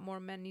think a lot more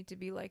men need to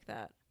be like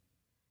that.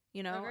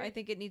 You know, I Agreed.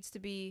 think it needs to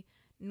be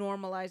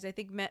normalized. I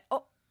think men.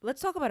 Oh,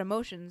 let's talk about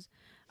emotions.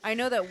 I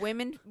know that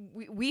women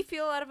we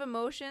feel a lot of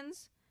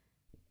emotions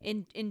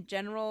in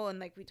general, and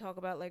like we talk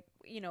about like,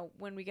 you know,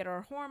 when we get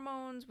our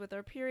hormones with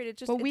our period, it's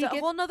just But it's we a get-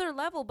 whole nother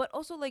level. But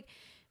also like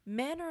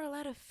men are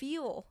allowed to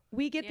feel.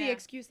 We get the Yeah.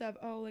 excuse of,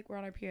 oh, like we're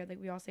on our period. Like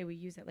we all say we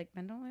use it. Like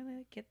men don't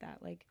really get that.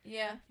 Like,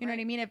 Yeah. you know what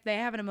I mean? If they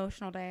have an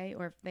emotional day,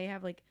 or if they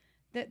have like,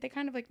 they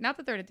kind of like, not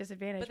that they're at a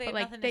disadvantage, But they but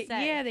have like nothing to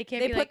say. yeah, they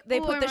can't They be put like, they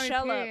 "Oh, put I'm the on my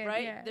shell period." up,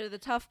 right? Yeah. They're the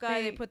tough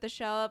guy. They They- put the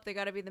shell up. They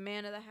got to be the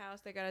man of the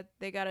house.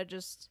 They gotta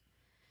just,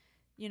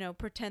 you know,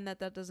 pretend that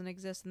doesn't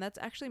exist, and that's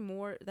actually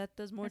more that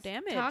does more That's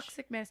damage.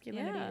 Toxic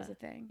masculinity Yeah. is a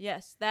thing.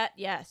 Yes,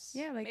 yes.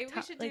 Yeah, like Maybe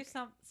we should like, do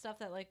some stuff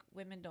that like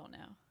women don't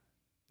know.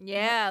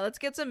 Yeah, let's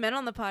get some men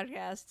on the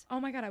podcast. Oh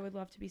my god, I would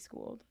love to be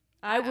schooled.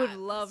 I would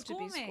love to school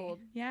be me. schooled.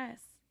 Yes.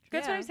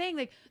 That's what Yeah. I'm saying.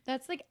 Like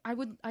that's like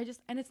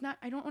and it's not.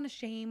 I don't want to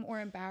shame or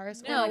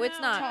embarrass. No, or, it's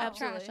not. talk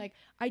Absolutely. trash. Like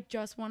I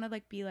just want to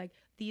like be like,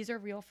 these are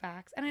real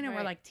facts. And I know we're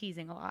Right. like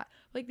teasing a lot.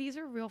 Like these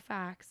are real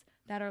facts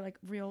that are like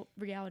real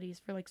realities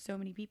for like so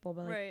many people.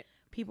 But like Right.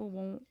 people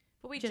won't.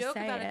 But we Just joke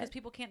say about it it. because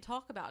people can't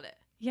talk about it,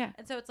 Yeah.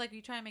 and so it's like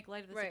you try and make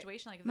light of the Right.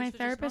 situation. Like if My this was just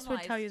therapist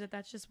would tell you normalized- that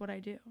that's just what I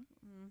do.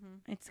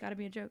 Mhm. It's got to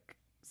be a joke.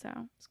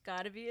 So It's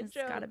gotta be a it's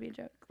joke. got to be a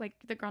joke. Like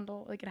the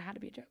grundle. Like it had to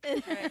be a joke.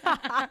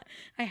 Right.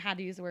 I had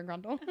to use the word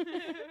grundle.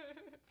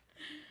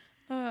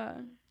 All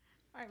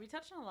right, we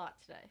touched on a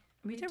lot today.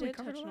 We did. We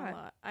covered a touch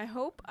lot.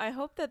 on I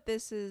hope that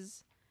this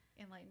is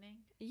Enlightening.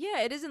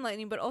 it is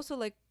enlightening, but also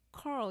like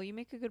Carl, you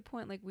make a good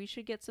point. Like we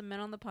should get some men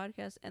on the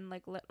podcast and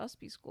like let us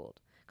be schooled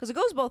because it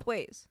goes both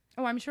ways.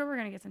 Oh, I'm sure we're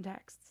gonna get some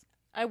texts.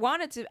 I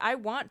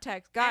want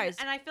text, guys.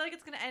 And I feel like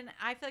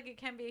I feel like it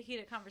can be a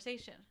heated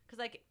conversation because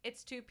like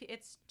it's two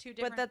different.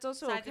 But that's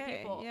also sides okay. of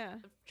people Yeah.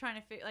 trying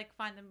to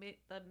find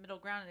the middle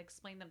ground and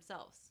explain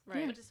themselves.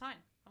 Right. Which is fine.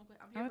 I'm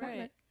here for Right.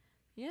 it.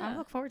 Yeah. I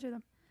look forward to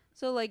them.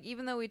 So like,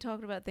 even though we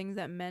talked about things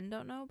that men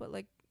don't know, but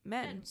like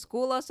men, Men.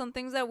 school us on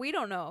things that we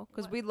don't know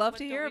because What- we'd love what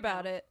to don't hear we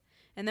about know? it,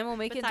 and then we'll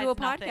make it Besides into a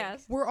nothing.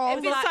 podcast. We're all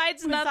And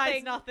besides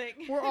nothing, nothing.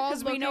 we're all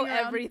because we know looking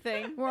around-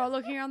 everything. We're all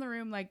looking around the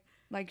room like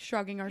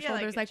shrugging our Yeah,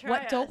 shoulders like try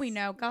what don't we us.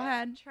 know? Go Yeah,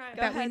 ahead. try I us.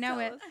 bet Go we ahead, know tell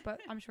it, us.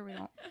 but I'm sure we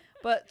don't.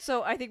 But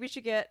so I think we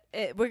should get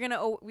it.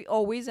 We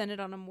always end it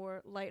on a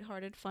more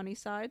lighthearted, funny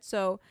side.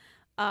 So,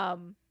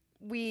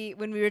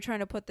 when we were trying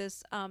to put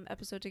this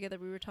episode together,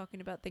 we were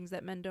talking about things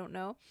that men don't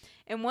know,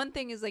 and one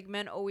thing is like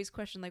men always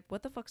question like,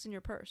 what the fuck's in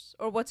your purse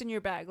or what's in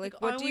your bag, like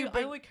what do you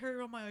bring? I only carry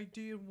around my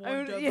ID and I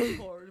one don't- debit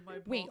card in my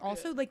pocket. Wait,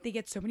 also like they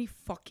get so many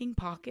fucking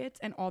pockets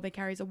and all they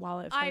carry is a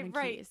wallet, phone, and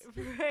keys.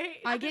 right.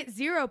 I get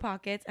 0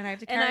 pockets and I have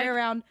to And carry I've-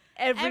 around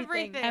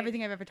everything.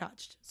 everything I've ever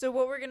touched. So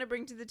what we're gonna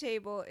bring to the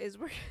table is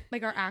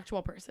Like our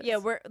actual purses.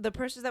 we're the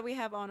purses that we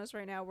have on us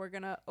right now. We're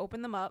gonna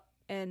open them up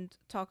and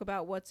talk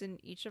about what's in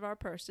each of our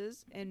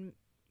purses and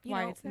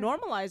Why it's there.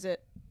 normalize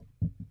it.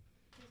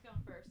 Who's going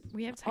first?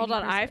 We have Hold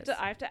tiny on, I purses.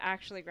 have to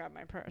actually grab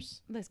my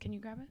purse. Liz, can you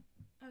grab it?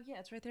 Oh yeah,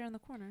 it's right there in the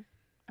corner.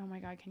 Oh my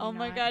god, can you Oh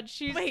my not? god,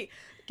 she's Wait,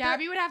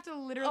 Gabby would have to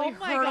literally Oh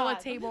my hurdle God.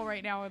 a table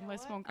right now and You know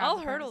Liz what? won't grab I'll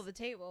the hurdle purse. the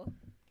table.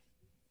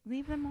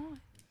 Leave them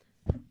on.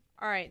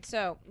 All right,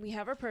 so we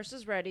have our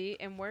purses ready,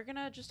 and we're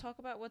gonna just talk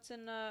about what's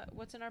in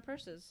our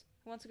purses.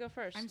 Who wants to go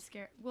first? I'm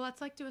scared. Well, let's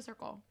like do a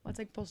circle. Let's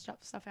like pull stuff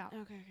out. Okay. All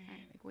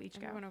right, like we'll each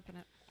go. Everyone open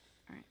it.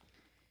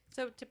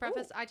 So to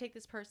preface, I take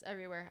this purse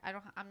everywhere.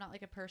 I'm not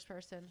like a purse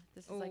person.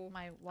 This is like Ooh,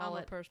 my I'm a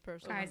wallet. purse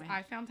person. Guys, me.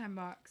 I found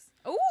 $10.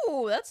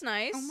 Oh, that's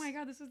nice. Oh my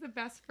god, this was the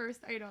best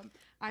first item.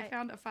 I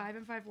found a 5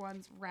 and 5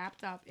 ones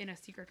wrapped up in a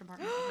secret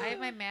compartment. I have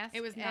my mask.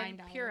 It was and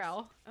 $9.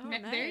 Purell. Oh,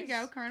 There you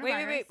go, nice.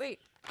 coronavirus. Wait.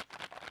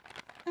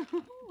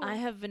 I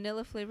have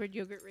vanilla flavored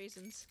yogurt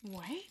raisins.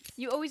 What?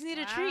 You always need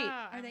a treat.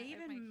 Are they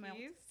even milk?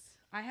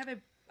 I have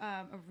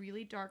a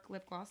really dark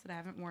lip gloss that I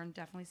haven't worn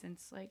definitely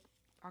since like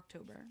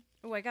October.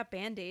 Oh, I got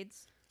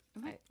Band-Aids.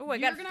 Okay. Oh, I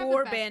You're got gonna have the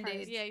 4 best Band-Aids.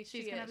 purse. Yeah, She's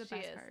she gonna is, have the she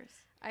best is. purse.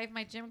 I have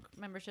my gym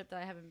membership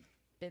that I haven't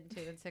been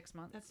to in 6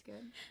 months. That's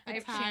good. I A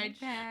have Tide change.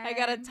 pen. I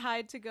got a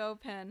Tide to Go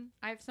pen.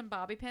 I have some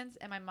bobby pins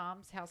and my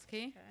mom's house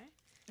key. Okay.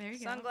 There you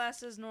go.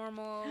 Sunglasses,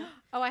 normal.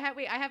 Oh, I have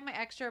my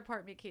extra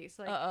apartment key.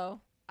 So like,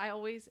 Uh-oh. I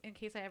always, in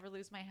case I ever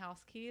lose my house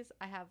keys,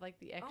 I have like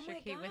the extra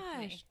key with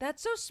me.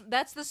 That's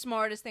that's the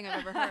smartest thing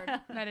I've ever heard.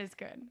 That is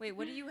good. Wait,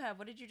 what do you have?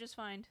 What did you just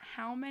find?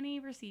 How many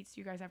receipts do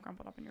you guys have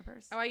crumpled up in your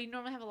purse? Oh, I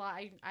normally have a lot.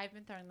 I've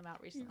been throwing them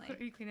out recently.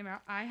 You clean them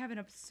out. I have an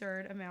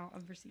absurd amount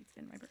of receipts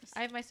in my purse.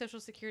 I have my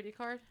social security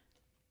card.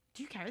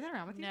 Do you carry that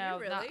around with you? No,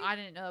 really? I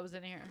didn't know that was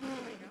in here. Oh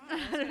my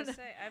god, I was gonna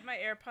say I have my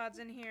AirPods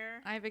in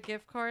here. I have a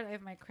gift card. I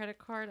have my credit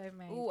card. I have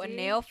my Ooh, a ID.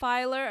 nail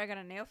filer. I got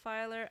a nail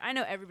filer. I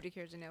know everybody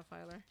carries a nail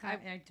filer.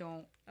 I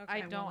don't. Okay. I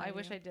won't don't. lie I to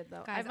wish you. I did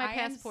though. Guys, I have my I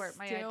am passport.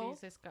 My still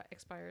ID's just got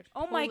expired.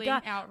 Oh my pulling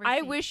god. out I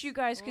receipts. wish you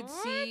guys could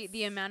see What?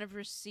 the amount of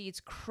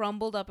receipts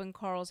crumbled up in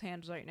Carl's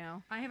hands right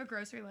now. I have a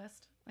grocery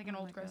list, like an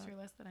Oh old my God. grocery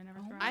list that I never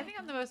Oh throw my out. I think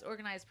I'm the most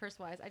organized purse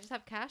wise. I just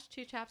have cash,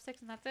 2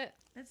 chapsticks, and that's it.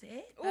 That's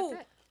it. That's Ooh,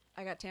 it.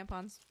 I got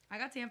tampons. I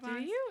got tampons.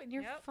 Do you? And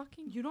you're Yep.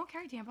 fucking You don't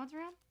carry tampons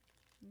around?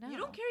 no. You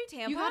don't carry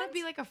tampons? You gotta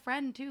be like a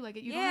friend too. Like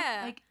you Yeah.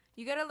 don't like.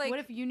 You gotta like what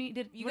if you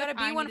needed? you what gotta if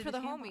be I one needed for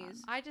a the tampon? homies.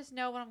 I just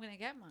know when I'm gonna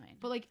get mine.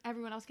 But like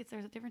everyone else gets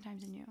theirs at different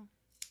times than you.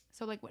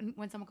 So like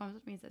when someone comes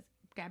up to me and says,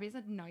 "Gabby has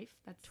a knife,"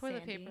 that's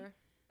Toilet Sandy. paper.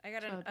 I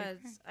got Toilet paper.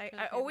 I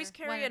Toilet always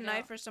paper. carry When a in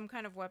knife doubt. or some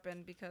kind of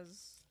weapon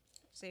because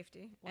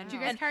safety. Wow. Do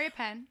you And- guys carry a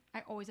pen?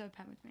 I always have a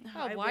pen with me. Oh,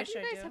 I why wish do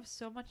you I guys do. have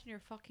so much in your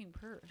fucking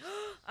purse?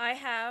 I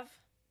have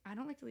I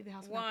don't like to leave the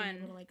house without being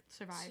able to One, like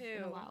survive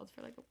in the two, wild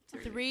for like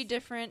 3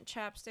 different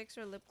chapsticks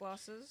or lip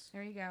glosses.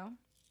 There you go.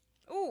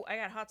 Ooh, I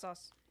got hot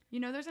sauce. You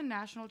know, there's a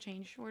national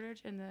change shortage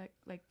in the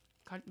like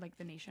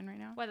the nation right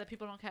now. Why that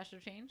people don't cash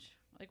their change?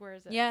 Like where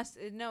is it? Yes,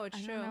 no, it's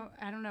I true. don't know.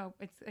 I don't know.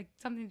 It's like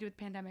something to do with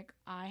the pandemic.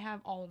 I have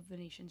all of the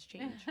nation's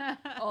change.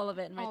 All of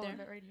it right all there. of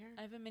it right here.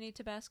 I have a mini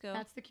Tabasco.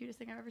 That's the cutest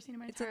thing I've ever seen in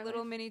my It's entire a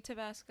little life. mini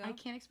Tabasco. I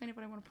can't explain it,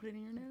 but I want to put it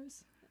in your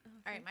nose.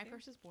 All right, my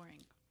purse is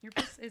boring. Your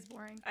purse is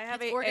boring. I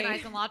have It's a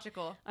organized and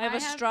logical. I have I a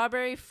have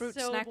strawberry fruit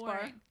so snack bar.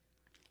 boring.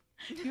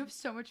 You have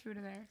so much food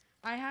in there.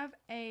 I have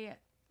a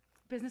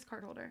business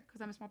card holder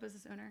because I'm a small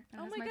business owner.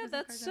 and Oh it has my god, business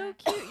that's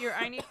cards so in cute. Your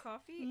I need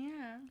coffee. it.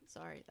 Yeah,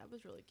 Sorry, that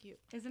was really cute.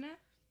 isn't it?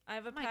 I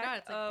have a Oh my pack god,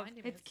 it's like of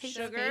blinding me. It's Kate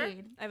sugar.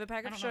 Spade. I have a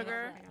pack I of don't know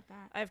sugar. I got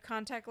that. I have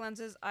contact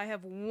lenses. I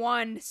have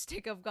 1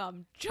 stick of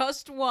gum.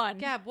 Just 1.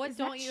 Gab, what Is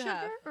don't that you sugar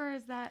have? or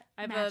is that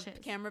I have matches? a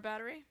camera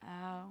battery.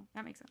 Oh,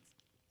 that makes sense.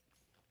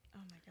 Oh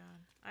my god.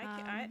 I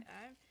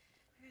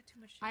got too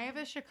much. I have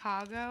a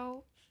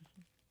Chicago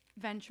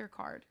venture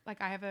card.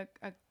 Like I have a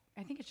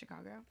I think it's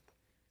Chicago.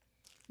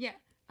 Yeah,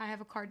 I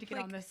have a card to get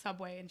Like- on the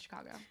subway in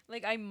Chicago.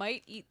 like I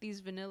might eat these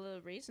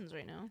vanilla raisins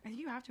right now. I think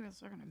you have to, else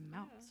they're gonna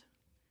melt.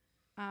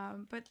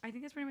 But I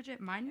think that's pretty much it.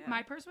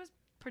 My purse was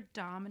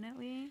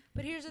predominantly.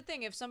 But here's the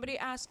thing: if somebody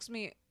asks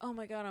me, "Oh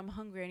my god, I'm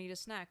hungry. I need a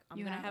snack," I'm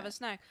gonna have a it.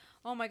 snack.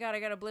 Oh my god, I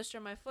got a blister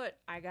on my foot.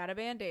 I got a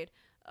Band-Aid.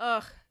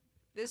 Ugh,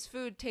 this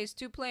food tastes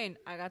too plain.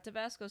 I got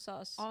Tabasco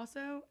sauce.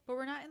 Also, But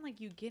we're not in like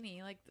New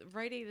Guinea. Like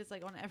Rite Aid is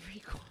like on every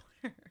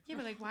corner. yeah,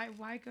 but like,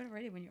 why go to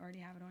Rite Aid when you already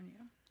have it on you?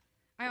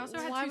 I also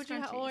had Why two would you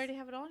scrunchies. already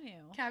have it on you?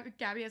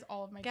 Gabby has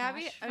all of my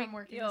Gabby, cash I mean, from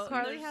working. yo, this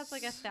Carly there's has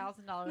like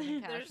 $1,000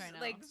 in cash There's right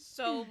now. like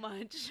so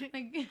much,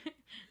 like,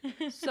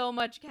 so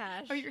much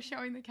cash. oh, you're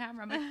showing the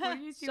camera. I'm like, what are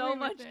you doing So with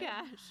much it?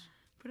 cash.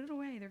 Put it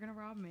away. They're gonna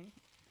rob me.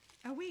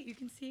 Oh wait, you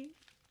can see.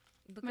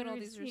 Look My at all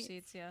these receipts.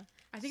 receipts. Yeah.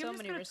 I think So I'm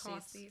just many gonna toss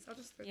receipts. these. I'll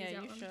just throw Yeah, these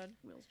out you in should.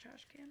 Will's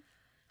trash can.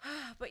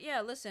 But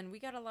yeah, listen, we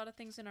got a lot of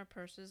things in our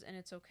purses, and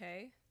it's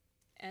okay.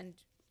 And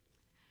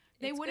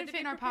They it's wouldn't good to fit be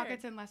in our prepared.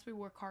 pockets unless we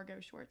wore cargo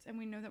shorts, and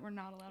we know that we're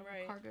not allowed to Right.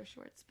 wear cargo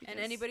shorts. And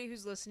because anybody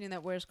who's listening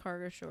that wears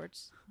cargo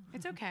shorts,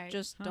 it's okay.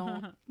 just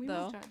don't. we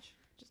though. will judge.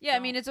 Just Yeah, I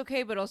mean don't. it's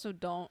okay, but also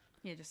don't.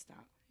 Yeah, just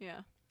stop. Yeah.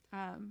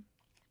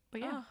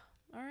 But yeah,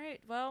 Oh, all right.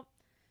 Well,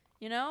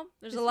 you know,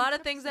 there's This a lot week's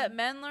of things that episode.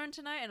 men learn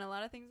tonight, and a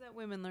lot of things that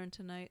women learn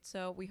tonight.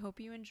 So we hope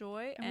you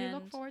enjoy, and we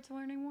look forward to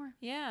learning more.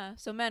 Yeah.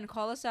 So men,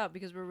 call us out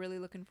because we're really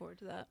looking forward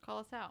to that. Call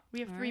us out. We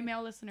have All 3 right.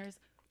 male listeners.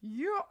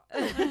 Yeah.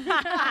 Bye.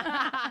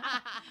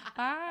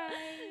 Bye.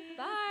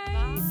 Bye.